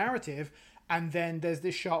of the narrative, and then there's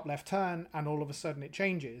this sharp left turn, and all of a sudden it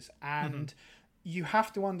changes. And you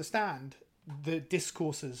have to understand the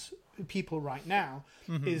discourses people right now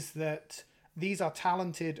is that these are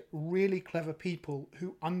talented, really clever people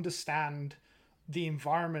who understand the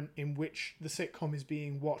environment in which the sitcom is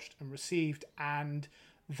being watched and received, and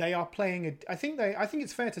they are playing I think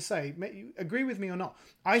it's fair to say, agree with me or not,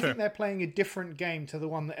 I think they're playing a different game to the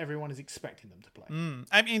one that everyone is expecting them to play.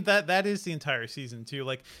 I mean, that is the entire season too.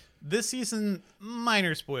 Like, this season,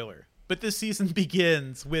 minor spoiler, but this season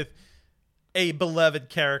begins with a beloved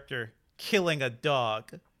character killing a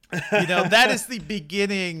dog. That is the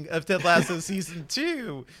beginning of Ted Lasso season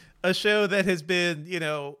 2, a show that has been,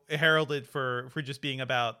 heralded for just being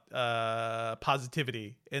about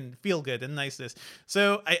positivity and feel good and niceness.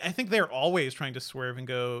 So I think they're always trying to swerve and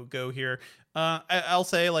go here. I'll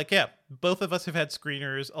say, both of us have had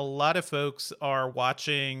screeners. A lot of folks are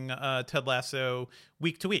watching Ted Lasso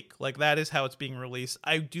week to week. Like, that is how it's being released.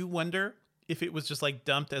 I do wonder if it was just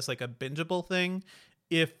dumped as a bingeable thing,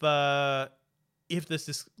 if this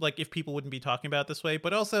is if people wouldn't be talking about it this way.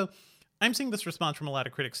 But also, I'm seeing this response from a lot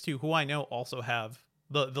of critics too, who I know also have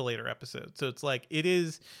the later episodes. So it's it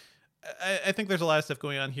is, I think there's a lot of stuff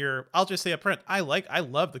going on here. I'll just say up front, I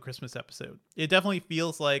love the Christmas episode. It definitely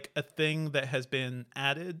feels like a thing that has been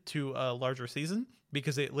added to a larger season,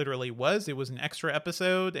 because it literally was an extra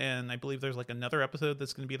episode. And I believe there's another episode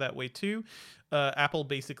that's going to be that way too. Apple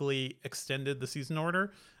basically extended the season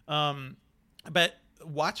order. But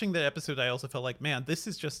watching the episode, I also felt like, man, this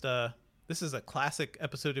is a classic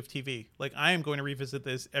episode of TV. Like, I am going to revisit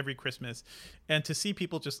this every Christmas, and to see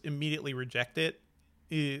people just immediately reject it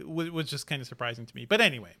was just kind of surprising to me. But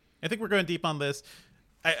anyway, I think we're going deep on this.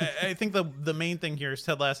 I think the main thing here is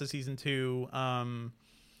Ted Lasso season 2.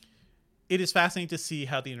 It is fascinating to see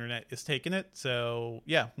how the internet is taking it. So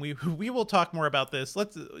yeah, we will talk more about this.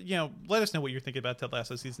 Let us know what you're thinking about Ted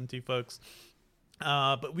Lasso season 2, folks.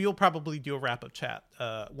 But we will probably do a wrap-up chat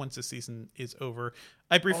once the season is over.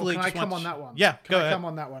 I briefly can I come on that one? Yeah, can I come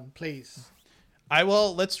on that one, please? I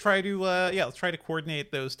will. Let's try to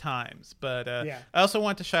coordinate those times. But I also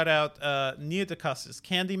want to shout out Nia DaCosta's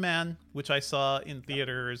Candyman, which I saw in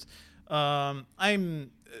theaters.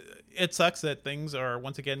 It sucks that things are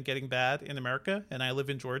once again getting bad in America, and I live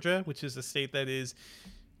in Georgia, which is a state that is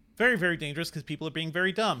very, very dangerous because people are being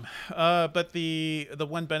very dumb. But the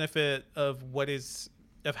one benefit of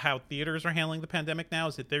how theaters are handling the pandemic now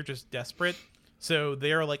is that they're just desperate. So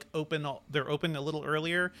they're like open. They're open a little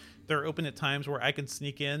earlier. They're open at times where I can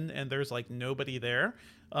sneak in and there's like nobody there.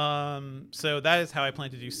 So that is how I plan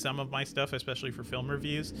to do some of my stuff, especially for film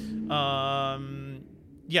reviews.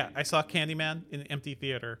 Yeah, I saw Candyman in an empty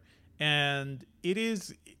theater, and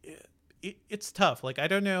it's tough. Like, I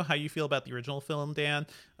don't know how you feel about the original film, Dan.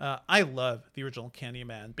 I love the original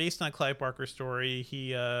Candyman, based on Clive Barker's story.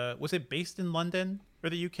 He was it based in London or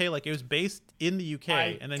the UK? Like, it was based in the UK,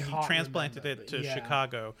 and then he transplanted it to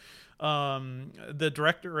Chicago. The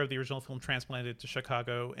director of the original film transplanted it to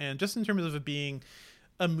Chicago, and just in terms of it being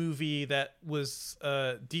a movie that was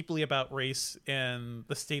deeply about race and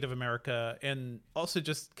the state of America, and also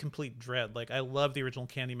just complete dread. Like, I love the original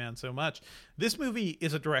Candyman so much. This movie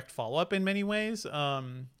is a direct follow-up in many ways,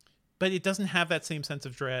 but it doesn't have that same sense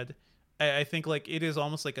of dread. I think like it is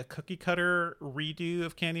almost like a cookie cutter redo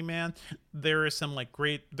of Candyman. There are some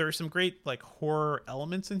great like horror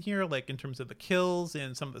elements in here, like in terms of the kills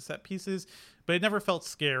and some of the set pieces, but it never felt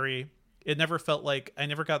scary. It never felt like I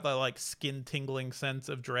never got that like skin tingling sense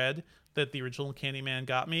of dread that the original Candyman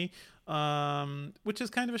got me, which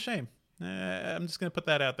is kind of a shame. I'm just going to put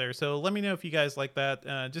that out there. So let me know if you guys like that.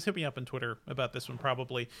 Just hit me up on Twitter about this one,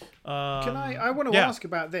 probably. I want to ask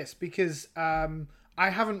about this because I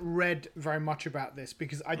haven't read very much about this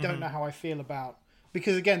because I don't know how I feel about,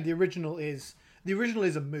 because again, the original is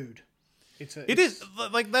a mood. It is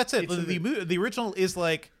like, that's it. The original is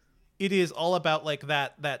like, it is all about like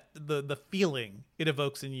the feeling it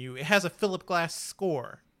evokes in you. It has a Philip Glass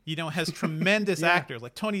score. It has tremendous actors.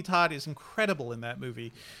 Like Tony Todd is incredible in that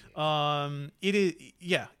movie. It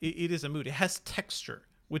is a mood. It has texture,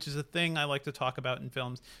 which is a thing I like to talk about in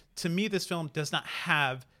films. To me, this film does not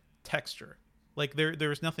have texture. Like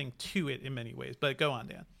there's nothing to it in many ways. But go on,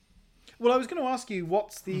 Dan. Well, I was going to ask you,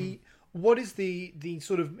 what is the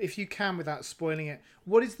sort of, if you can without spoiling it,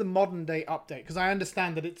 what is the modern day update? Because I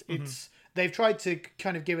understand that it's they've tried to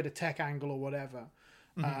kind of give it a tech angle or whatever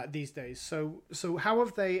these days. So how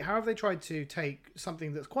have they tried to take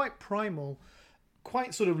something that's quite primal,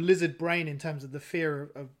 quite sort of lizard brain in terms of the fear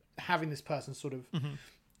of having this person sort of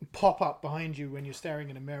pop up behind you when you're staring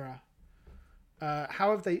in a mirror?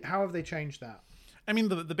 How have they changed that? I mean,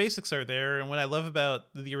 the basics are there, and what I love about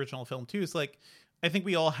the original film too is like, I think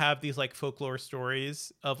we all have these like folklore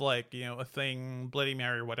stories of like, a thing, Bloody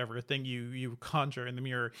Mary or whatever, a thing you conjure in the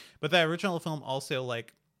mirror. But that original film also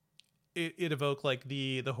like it evoked like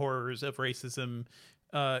the horrors of racism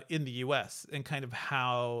in the US, and kind of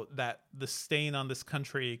how that the stain on this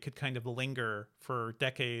country could kind of linger for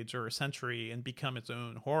decades or a century and become its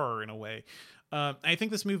own horror in a way. I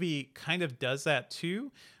think this movie kind of does that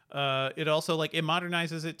too. It also like it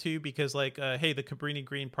modernizes it too, because like hey, the Cabrini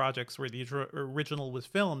Green projects where the original was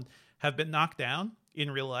filmed have been knocked down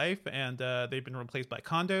in real life, and they've been replaced by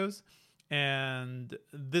condos. And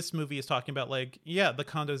this movie is talking about like, the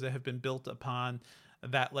condos that have been built upon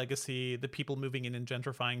that legacy, the people moving in and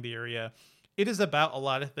gentrifying the area. It is about a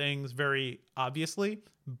lot of things very obviously,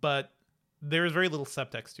 but there is very little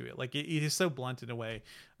subtext to it. Like it is so blunt in a way.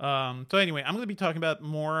 So anyway, I'm going to be talking about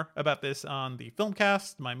more about this on the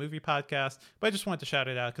Filmcast, my movie podcast, but I just wanted to shout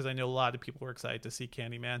it out because I know a lot of people were excited to see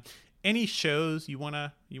Candyman. Any shows you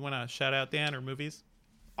wanna shout out, Dan, or movies?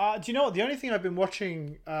 Do you know what? The only thing I've been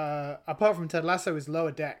watching, apart from Ted Lasso, is Lower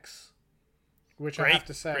Decks, which I have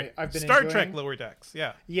to say I've been Star enjoying. Trek Lower Decks,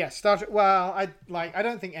 yeah, Star Trek. Well, I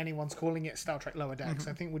don't think anyone's calling it Star Trek Lower Decks.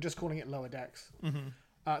 I think we're just calling it Lower Decks.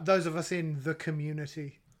 Those of us in the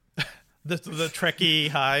community, the Trekkie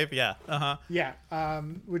hive,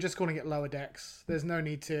 we're just calling it Lower Decks. There's no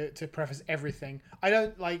need to preface everything.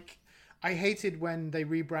 I hated when they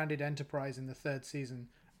rebranded Enterprise in the third season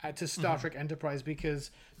to Star Trek Enterprise,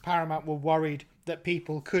 because Paramount were worried that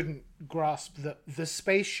people couldn't grasp that the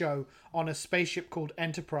space show on a spaceship called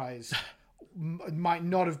Enterprise might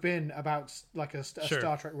not have been about like a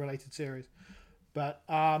Star Trek related series. But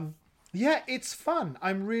yeah, it's fun.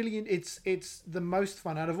 I'm really it's the most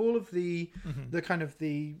fun out of all of the kind of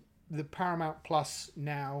the Paramount Plus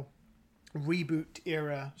now reboot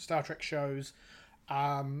era Star Trek shows.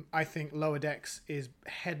 I think Lower Decks is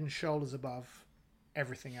head and shoulders above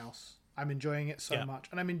everything else. I'm enjoying it so much,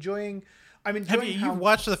 and I'm enjoying. Have you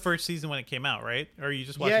watched the first season when it came out, right? Or are you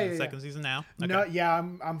just watching the second season now? Okay.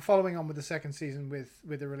 No, I'm following on with the second season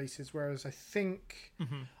with the releases. Whereas I think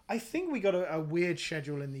we got a weird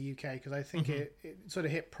schedule in the UK, because I think it sort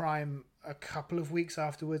of hit Prime a couple of weeks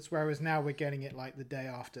afterwards. Whereas now we're getting it like the day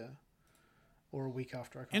after or a week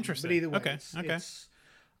after. I can't Interesting. Remember. But either way, it's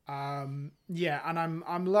and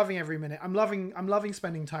I'm loving every minute. I'm loving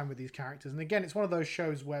spending time with these characters. And again, it's one of those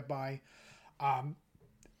shows whereby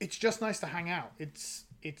it's just nice to hang out. It's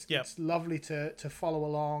lovely to follow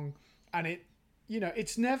along, and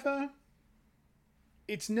it's never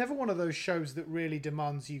one of those shows that really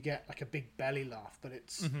demands you get like a big belly laugh, but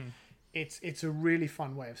it's a really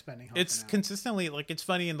fun way of spending half It's an hour. consistently, like, it's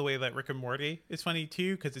funny in the way that Rick and Morty is funny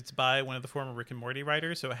too, because it's by one of the former Rick and Morty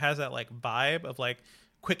writers, so it has that like vibe of like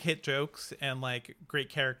quick hit jokes and like great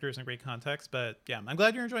characters and great context. But yeah, I'm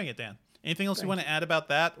glad you're enjoying it, Dan. Anything else you want to add about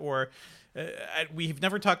that? Or we've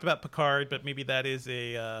never talked about Picard, but maybe that is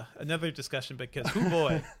another discussion, because oh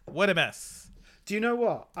boy, what a mess. Do you know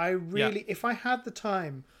what? I really, if I had the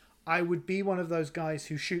time, I would be one of those guys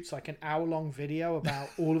who shoots like an hour-long video about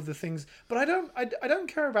all of the things. But I don't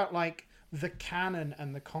care about like the canon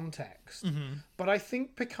and the context. But I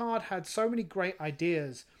think Picard had so many great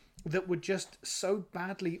ideas that were just so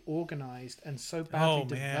badly organized and so badly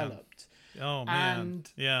developed. Oh man.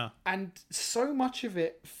 And so much of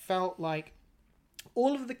it felt like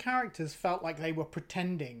all of the characters felt like they were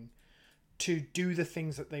pretending to do the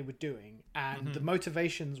things that they were doing, and the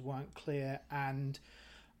motivations weren't clear. And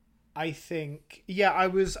I think,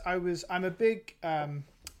 I'm a big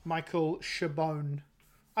Michael Chabon.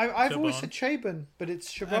 I've always said Chabon, but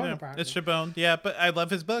it's Chabon apparently. It's Chabon, yeah, but I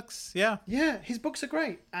love his books, yeah. Yeah, his books are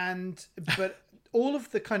great. But all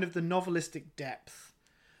of the kind of the novelistic depth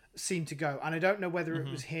seemed to go. And I don't know whether it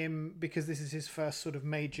was him, because this is his first sort of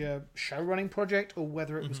major show-running project, or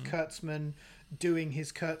whether it was Kurtzman doing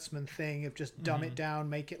his Kurtzman thing of just dumb it down,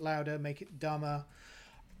 make it louder, make it dumber.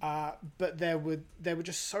 But there were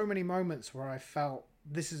just so many moments where I felt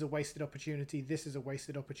this is a wasted opportunity. This is a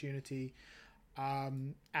wasted opportunity.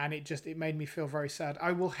 And it made me feel very sad.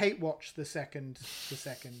 I will hate watch the second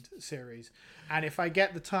series, and if I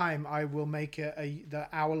get the time, I will make the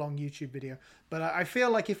hour-long YouTube video. But I feel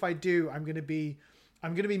like if I do, I'm gonna be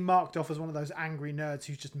marked off as one of those angry nerds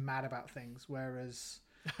who's just mad about things. Whereas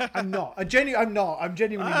I'm not. I'm genuinely not.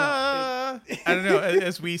 I don't know.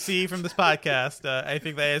 As we see from this podcast, I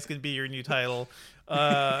think that is going to be your new title,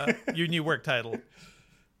 your new work title.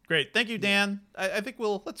 Great. Thank you, Dan. I think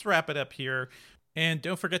let's wrap it up here. And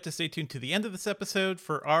don't forget to stay tuned to the end of this episode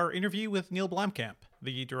for our interview with Neill Blomkamp,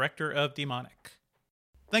 the director of Demonic.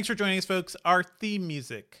 Thanks for joining us, folks. Our theme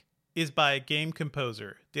music is by game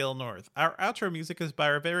composer Dale North. Our outro music is by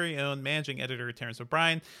our very own managing editor, Terrence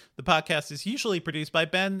O'Brien. The podcast is usually produced by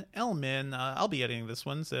Ben Elman. I'll be editing this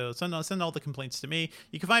one, so send all the complaints to me.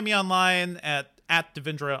 You can find me online at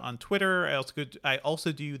Devindra on Twitter. I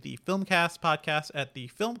also do the Filmcast podcast at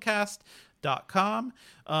thefilmcast.com.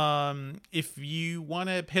 If you want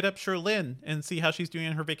to hit up Sherlyn and see how she's doing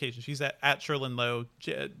on her vacation, she's at Sherlyn Lowe.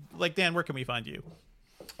 Like, Dan, where can we find you?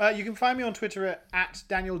 You can find me on Twitter at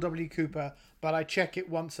Daniel W. Cooper, but I check it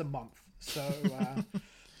once a month. So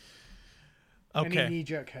okay. Any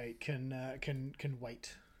knee-jerk hate can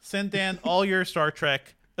wait. Send Dan all your Star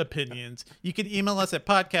Trek opinions. You can email us at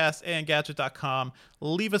podcast@gadget.com,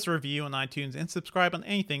 leave us a review on iTunes, and subscribe on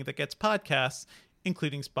anything that gets podcasts,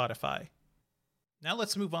 including Spotify. Now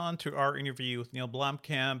let's move on to our interview with Neill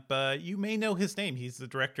Blomkamp. You may know his name. He's the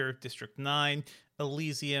director of District 9,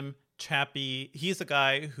 Elysium, Chappie. He's a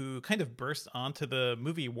guy who kind of burst onto the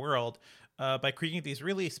movie world by creating these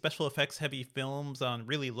really special effects heavy films on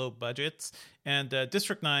really low budgets. And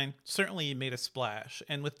District 9 certainly made a splash.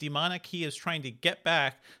 And with Demonic, he is trying to get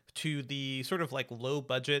back to the sort of like low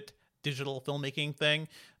budget digital filmmaking thing.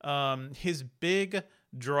 His big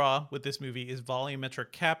draw with this movie is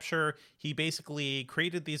volumetric capture. He basically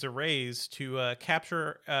created these arrays to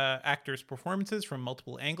capture actors' performances from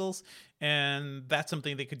multiple angles, and that's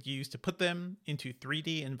something they could use to put them into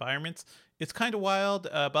 3D environments. It's kind of wild,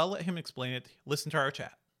 but I'll let him explain it. Listen to our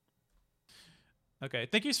chat. Okay.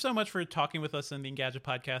 Thank you so much for talking with us in the Engadget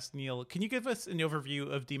podcast, Neill. Can you give us an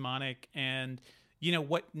overview of Demonic and,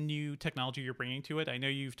 what new technology you're bringing to it? I know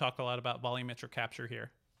you've talked a lot about volumetric capture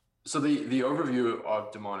here. So the overview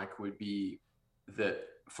of Demonic would be that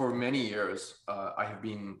for many years, I've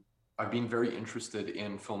been very interested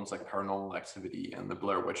in films like Paranormal Activity and the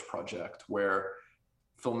Blair Witch Project, where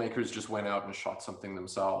filmmakers just went out and shot something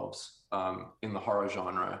themselves in the horror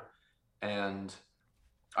genre. And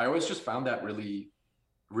I always just found that really,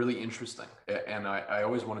 really interesting. And I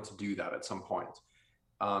always wanted to do that at some point.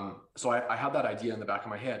 So I had that idea in the back of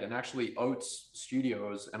my head. And actually, Oates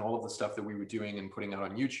Studios and all of the stuff that we were doing and putting out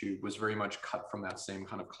on YouTube was very much cut from that same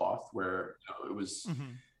kind of cloth, where it was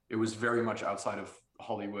very much outside of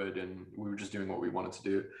Hollywood, and we were just doing what we wanted to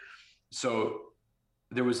do. So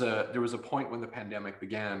there was a point when the pandemic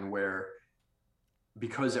began where,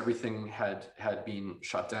 because everything had been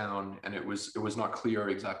shut down and it was not clear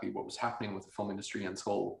exactly what was happening with the film industry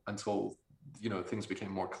until things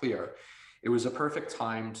became more clear, it was a perfect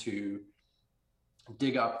time to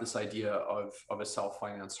dig up this idea of a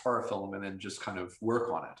self-financed horror film and then just kind of work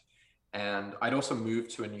on it. And I'd also moved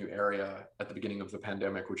to a new area at the beginning of the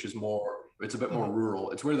pandemic, which is it's a bit more rural.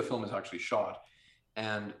 It's where the film is actually shot.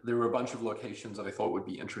 And there were a bunch of locations that I thought would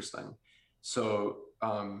be interesting. So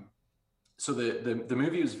the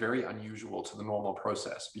movie is very unusual to the normal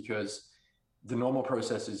process, because the normal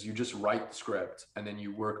process is you just write the script and then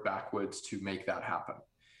you work backwards to make that happen.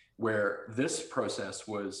 Where this process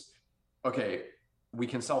was, okay, we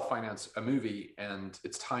can self-finance a movie and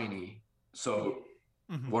it's tiny. So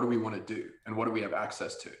what do we want to do? And what do we have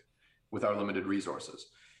access to with our limited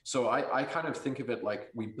resources? So I kind of think of it like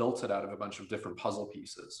we built it out of a bunch of different puzzle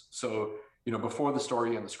pieces. So, before the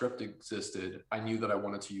story and the script existed, I knew that I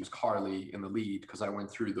wanted to use Carly in the lead because I went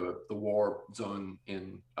through the war zone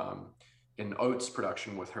in Oates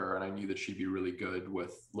production with her, and I knew that she'd be really good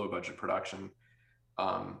with low budget production.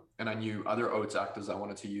 And I knew other Oates actors I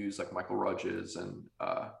wanted to use, like Michael Rogers and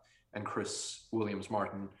Chris Williams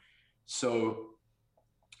Martin. So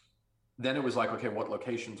then it was like, okay, what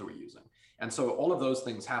locations are we using? And so all of those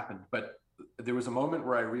things happened. But there was a moment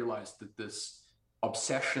where I realized that this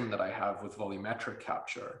obsession that I have with volumetric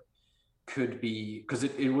capture could be, because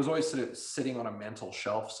it was always sort of sitting on a mental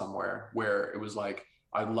shelf somewhere, where it was like,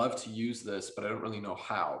 I'd love to use this, but I don't really know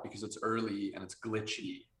how, because it's early and it's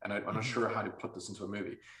glitchy, and I'm not sure how to put this into a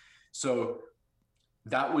movie. So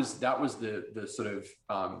that was the sort of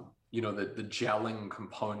the gelling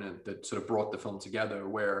component that sort of brought the film together,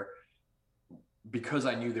 where, because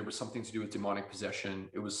I knew there was something to do with demonic possession,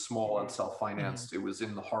 it was small and self-financed, it was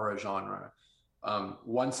in the horror genre.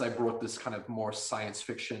 Once I brought this kind of more science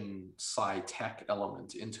fiction sci-tech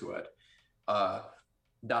element into it,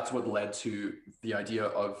 that's what led to the idea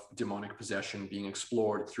of demonic possession being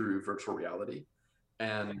explored through virtual reality.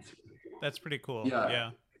 And that's pretty cool. Yeah.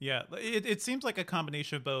 It seems like a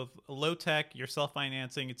combination of both low tech, you're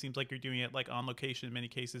self-financing. It seems like you're doing it like on location in many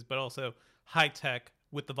cases, but also high tech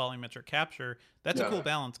with the volumetric capture. That's a cool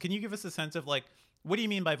balance. Can you give us a sense of like, what do you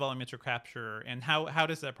mean by volumetric capture, and how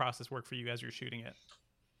does that process work for you as you're shooting it?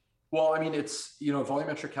 Well, I mean, it's,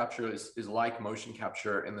 volumetric capture is like motion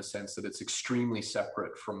capture in the sense that it's extremely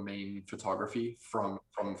separate from main photography, from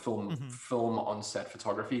film on set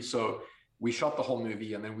photography. So we shot the whole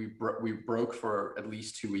movie, and then we broke for at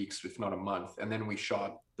least 2 weeks, if not a month. And then we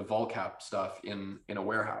shot the vol cap stuff in a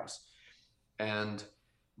warehouse. And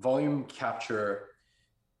volume capture,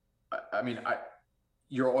 I mean,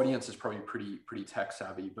 your audience is probably pretty tech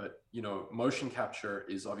savvy, but motion capture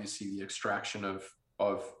is obviously the extraction of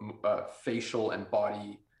facial and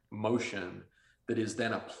body motion that is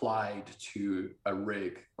then applied to a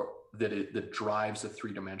rig that drives a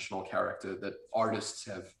three-dimensional character that artists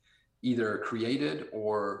have either created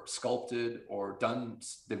or sculpted or done.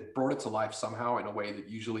 They've brought it to life somehow in a way that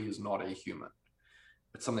usually is not a human.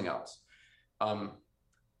 It's something else.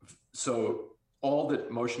 So all that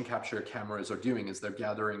motion capture cameras are doing is they're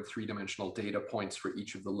gathering three-dimensional data points for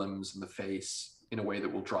each of the limbs and the face in a way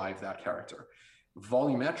that will drive that character.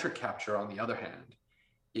 Volumetric capture, on the other hand,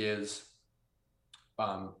 is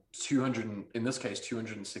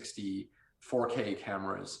 260 4K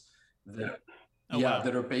cameras that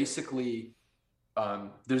that are basically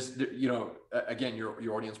again,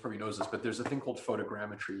 your audience probably knows this, but there's a thing called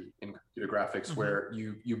photogrammetry in computer graphics, where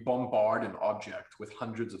you bombard an object with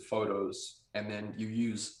hundreds of photos, and then you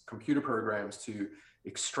use computer programs to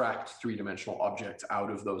extract three-dimensional objects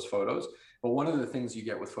out of those photos. But one of the things you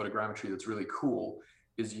get with photogrammetry that's really cool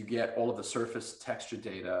is you get all of the surface texture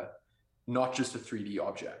data, not just a 3D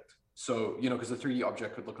object. So, because a 3D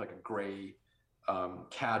object could look like a gray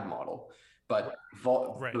CAD model. but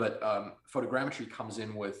Right. photogrammetry comes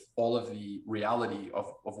in with all of the reality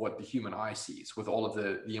of what the human eye sees, with all of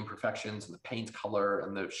the imperfections and the paint color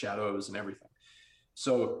and the shadows and everything.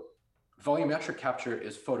 So volumetric capture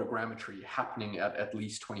is photogrammetry happening at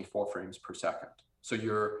least 24 frames per second. So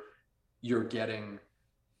you're getting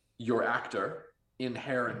your actor in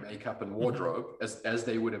hair and makeup and wardrobe as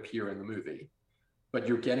they would appear in the movie, but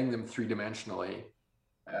you're getting them three-dimensionally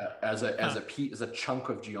as a chunk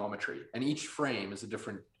of geometry, and each frame is a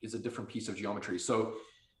different piece of geometry. So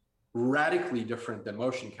radically different than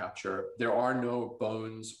motion capture. There are no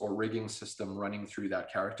bones or rigging system running through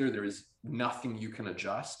that character. There is nothing you can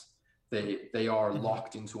adjust. They are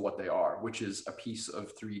locked into what they are, which is a piece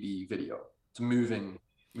of 3D video. It's moving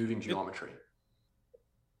geometry.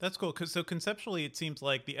 That's cool. So conceptually, it seems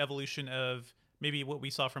like the evolution of maybe what we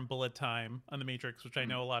saw from bullet time on the Matrix, which I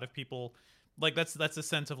know a lot of people like. That's a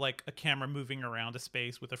sense of like a camera moving around a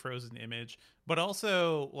space with a frozen image. But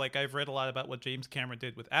also, like, I've read a lot about what James Cameron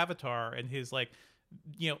did with Avatar and his like,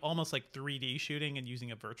 almost like 3D shooting and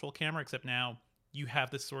using a virtual camera, except now you have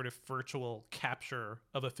this sort of virtual capture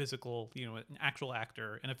of a physical, an actual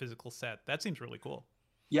actor in a physical set. That seems really cool.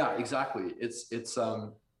 Yeah, exactly. It's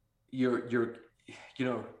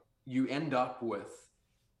you end up with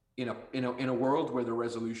in a world where the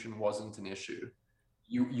resolution wasn't an issue,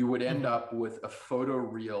 you would end up with a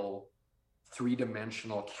photoreal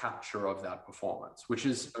three-dimensional capture of that performance, which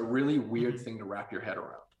is a really weird thing to wrap your head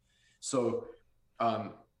around. So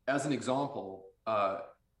as an example,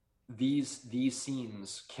 these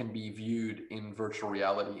scenes can be viewed in virtual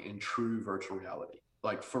reality, in true virtual reality,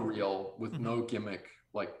 like for real, with no gimmick,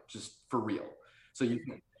 like just for real. So you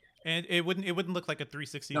can, and it wouldn't look like a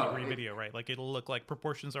 360-degree video, right? Like it'll look like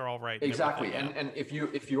proportions are all right. Exactly. And if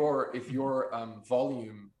your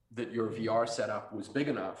volume that your VR setup was big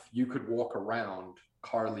enough, you could walk around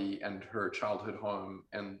Carly and her childhood home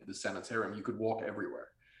and the sanitarium. You could walk everywhere.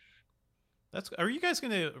 Are you guys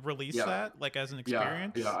going to release that like as an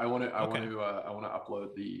experience? Yeah. I want to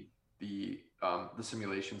upload the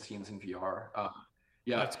simulation scenes in VR.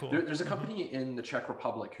 Yeah, that's cool. There's a company in the Czech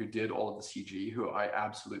Republic who did all of the CG, who I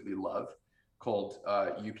absolutely love, called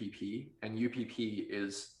UPP. And UPP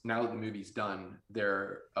is, now that the movie's done,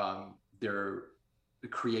 they're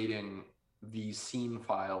creating these scene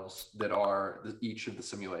files that are each of the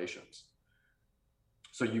simulations.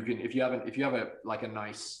 So you can, if you have a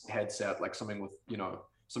nice headset, like something with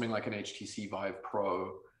something like an HTC Vive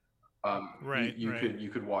Pro. You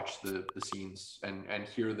could watch the scenes and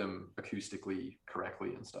hear them acoustically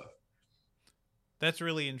correctly and stuff. That's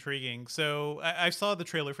really intriguing. So I saw the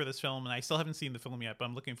trailer for this film, and I still haven't seen the film yet, but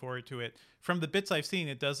I'm looking forward to it. From the bits I've seen,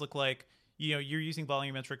 it does look like you're using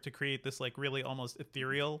volumetric to create this like really almost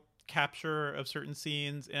ethereal capture of certain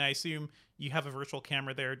scenes. And I assume you have a virtual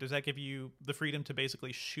camera there. Does that give you the freedom to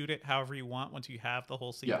basically shoot it however you want once you have the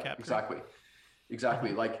whole scene captured?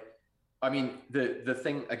 Exactly. Like, I mean, the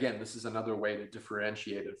thing, again, this is another way to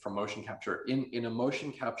differentiate it from motion capture. In a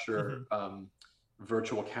motion capture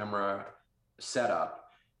virtual camera setup,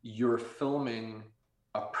 you're filming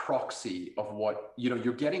a proxy of what,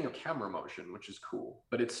 you're getting a camera motion, which is cool,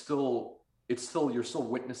 but you're still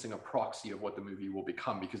witnessing a proxy of what the movie will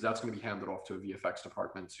become, because that's going to be handed off to a VFX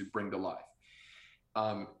department to bring to life.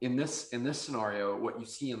 In this scenario, what you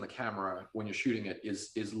see in the camera when you're shooting it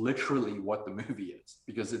is literally what the movie is,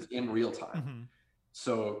 because it's in real time.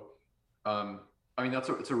 So, I mean,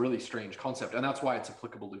 it's a really strange concept, and that's why it's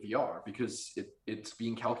applicable to VR, because it's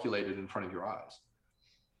being calculated in front of your eyes.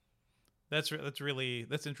 That's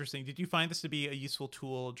interesting. Did you find this to be a useful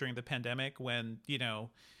tool during the pandemic when,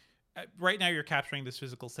 right now you're capturing this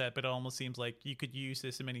physical set, but it almost seems like you could use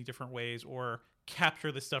this in many different ways, or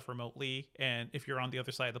capture this stuff remotely, and if you're on the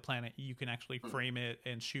other side of the planet, you can actually frame it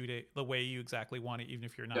and shoot it the way you exactly want it, even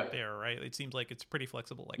if you're not there, right? It seems like it's pretty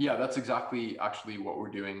flexible like that. That's exactly actually what we're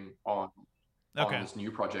doing on this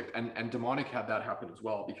new project. And Demonic had that happen as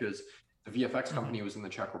well, because the VFX company was in the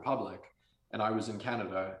Czech Republic and I was in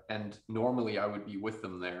Canada, and normally I would be with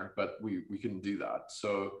them there, but we couldn't do that.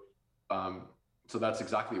 So so that's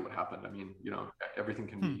exactly what happened. I mean, everything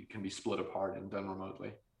can be split apart and done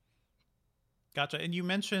remotely. Gotcha. And you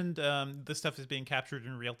mentioned this stuff is being captured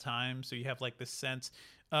in real time, so you have like this sense.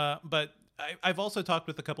 But I've also talked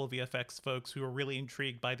with a couple of VFX folks who are really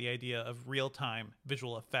intrigued by the idea of real-time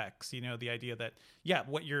visual effects. The idea that,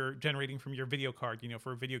 what you're generating from your video card,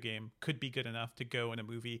 for a video game could be good enough to go in a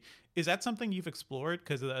movie. Is that something you've explored?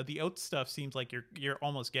 Because the oat stuff seems like you're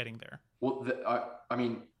almost getting there. Well, I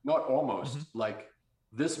mean, not almost. Like,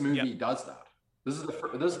 this movie does that. This is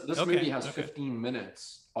this movie has 15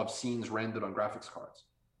 minutes of scenes rendered on graphics cards,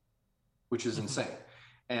 which is insane.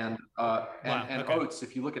 And okay. Oats,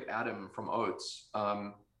 if you look at Adam from Oats,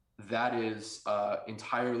 that is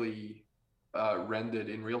entirely rendered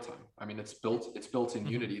in real time. I mean, it's built in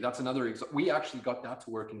Unity. That's another we actually got that to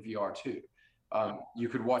work in VR too. You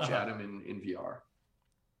could watch Adam in VR.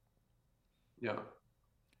 Yeah.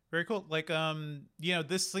 Very cool. Like,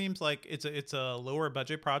 this seems like it's a lower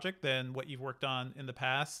budget project than what you've worked on in the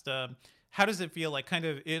past. How does it feel? Like, kind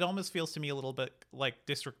of, it almost feels to me a little bit like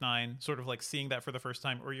District 9, sort of like seeing that for the first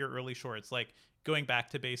time, or your early shorts, like going back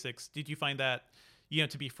to basics. Did you find that,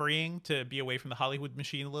 to be freeing, to be away from the Hollywood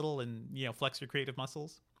machine a little and, flex your creative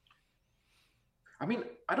muscles? I mean,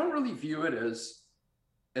 I don't really view it as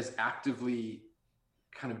actively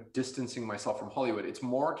kind of distancing myself from Hollywood. It's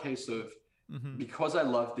more a case of, because I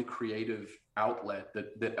love the creative outlet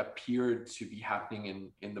that appeared to be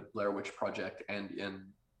happening in the Blair Witch Project and in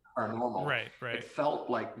Paranormal. Right. It felt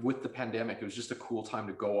like with the pandemic, it was just a cool time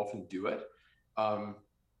to go off and do it.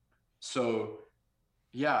 So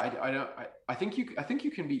yeah, I think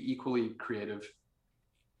you can be equally creative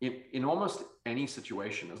in almost any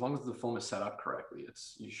situation, as long as the film is set up correctly.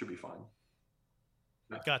 You should be fine.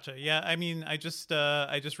 Gotcha. Yeah, I mean, I just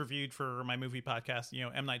reviewed for my movie podcast,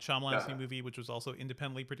 M. Night Shyamalan's new movie, which was also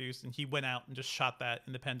independently produced, and he went out and just shot that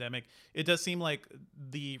in the pandemic. It does seem like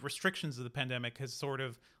the restrictions of the pandemic has sort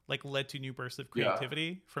of like led to new bursts of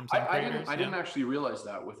creativity from some creators. I didn't actually realize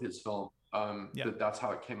that with his film. That's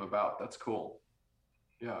how it came about. That's cool.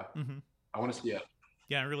 Yeah, I want to see it.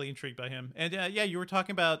 Yeah, I'm really intrigued by him. And you were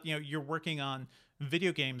talking about, you're working on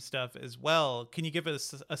video game stuff as well. Can you give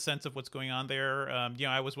us a sense of what's going on there?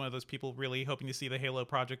 I was one of those people really hoping to see the Halo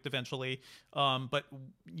project eventually. But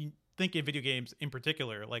thinking video games in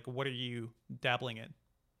particular, like, what are you dabbling in?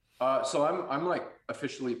 So I'm like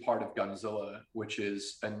officially part of Gunzilla, which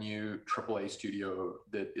is a new AAA studio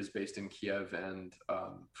that is based in Kiev and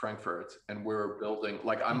Frankfurt. And we're building,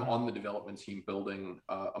 like, I'm on the development team building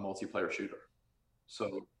a multiplayer shooter.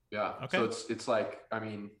 So yeah, so it's like, I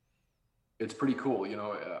mean, it's pretty cool.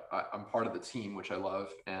 I'm part of the team, which I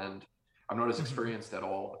love, and I'm not as experienced at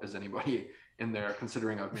all as anybody in there,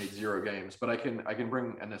 considering I've made 0 games. But I can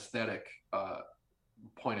bring an aesthetic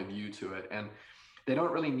point of view to it, and they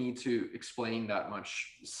don't really need to explain that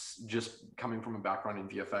much. Just coming from a background in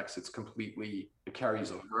VFX, it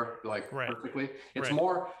carries over like perfectly. It's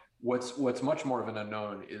more what's much more of an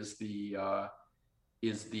unknown is the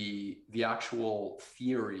actual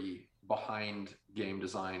theory behind game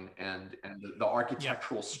design and the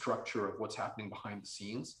architectural structure of what's happening behind the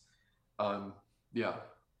scenes.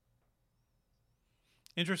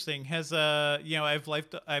 Interesting. Has I've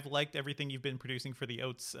liked everything you've been producing for the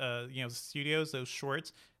Oats studios, those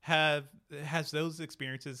shorts. Has those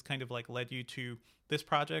experiences kind of like led you to this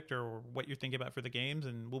project or what you're thinking about for the games,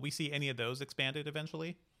 and will we see any of those expanded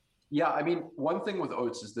eventually? Yeah, I mean, one thing with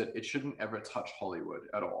Oats is that it shouldn't ever touch Hollywood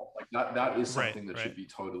at all. Like that is something that should be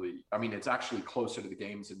totally, I mean, it's actually closer to the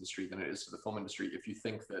games industry than it is to the film industry. If you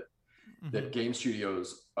think that game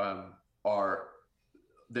studios are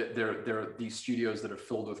they're these studios that are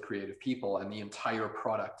filled with creative people and the entire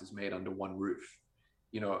product is made under one roof.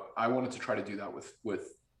 I wanted to try to do that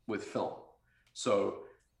with film. So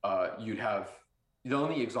you'd have the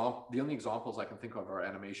only examples I can think of are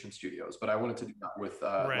animation studios, but I wanted to do that with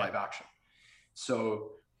live action.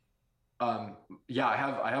 So I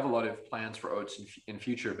have a lot of plans for Oats in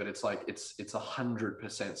future, but it's like it's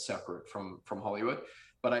 100% separate from Hollywood.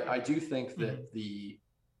 But I do think that the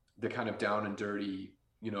kind of down and dirty,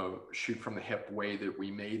 shoot from the hip way that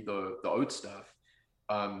we made the Oats stuff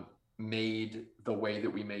made the way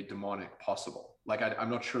that we made Demonic possible. Like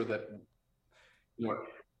I'm not sure that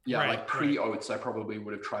pre-Oats, I probably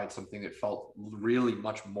would have tried something that felt really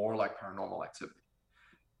much more like Paranormal Activity,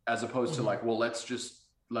 as opposed to like, well, let's just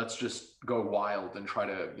go wild and try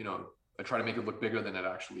to make it look bigger than it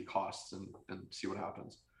actually costs and see what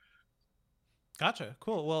happens. Gotcha.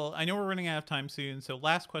 Cool. Well, I know we're running out of time soon, so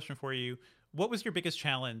last question for you. What was your biggest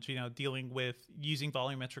challenge, dealing with using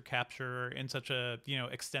volumetric capture in such a,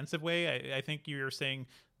 extensive way? I think you were saying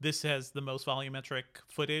this has the most volumetric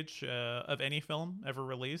footage of any film ever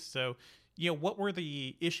released. So, what were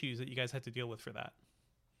the issues that you guys had to deal with for that?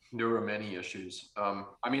 There were many issues.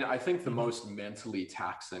 I mean, I think the most mentally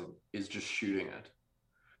taxing is just shooting it,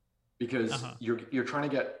 because you're trying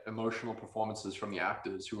to get emotional performances from the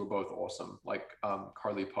actors who are both awesome, like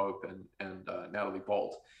Carly Pope and Natalie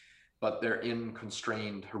Bolt. But they're in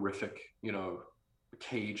constrained, horrific,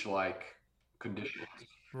 cage-like conditions.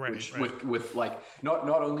 With like, not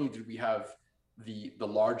only did we have the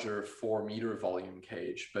larger 4-meter volume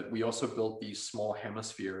cage, but we also built these small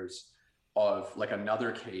hemispheres of like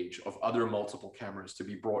another cage of other multiple cameras to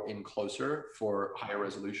be brought in closer for higher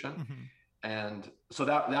resolution. Mm-hmm. And so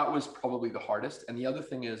that was probably the hardest. And the other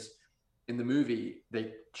thing is, in the movie,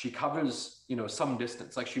 she covers, you know, some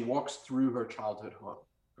distance. Like she walks through her childhood home.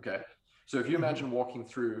 Okay. So if you imagine walking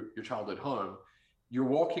through your childhood home, you're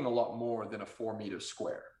walking a lot more than a 4-meter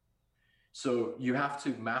square. So you have to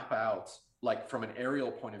map out, like from an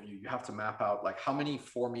aerial point of view, you have to map out like how many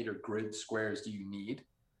 4-meter grid squares do you need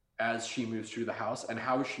as she moves through the house, and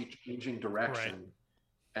how is she changing direction, Right.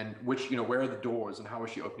 and which, you know, where are the doors and how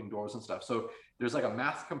is she opening doors and stuff. So there's like a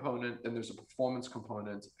math component, then there's a performance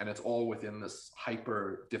component, and it's all within this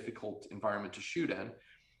hyper difficult environment to shoot in.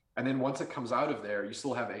 And then once it comes out of there, you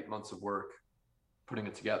still have 8 months of work putting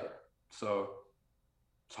it together. So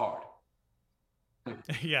it's hard.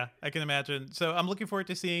 Yeah, I can imagine. So I'm looking forward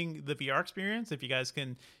to seeing the VR experience if you guys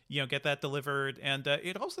can, you know, get that delivered. And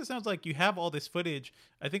it also sounds like you have all this footage.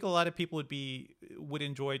 I think a lot of people would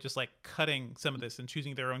enjoy just like cutting some of this and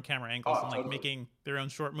choosing their own camera angles and like Totally. making their own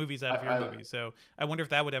short movies out of your movies. So I wonder if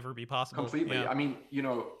that would ever be possible. Completely. Yeah. I mean, you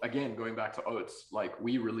know, again, going back to Oats, like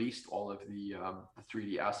we released all of the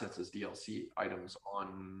 3D assets as DLC items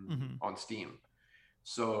on Steam.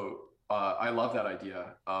 So I love that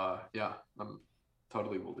idea. Yeah,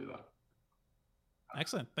 totally will do that.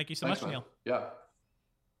 Excellent. Thank you so Thanks, much, man. Neill. Yeah.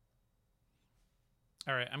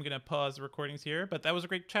 All right, I'm going to pause the recordings here, but that was a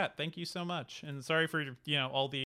great chat. Thank you so much. And sorry for, you know, all the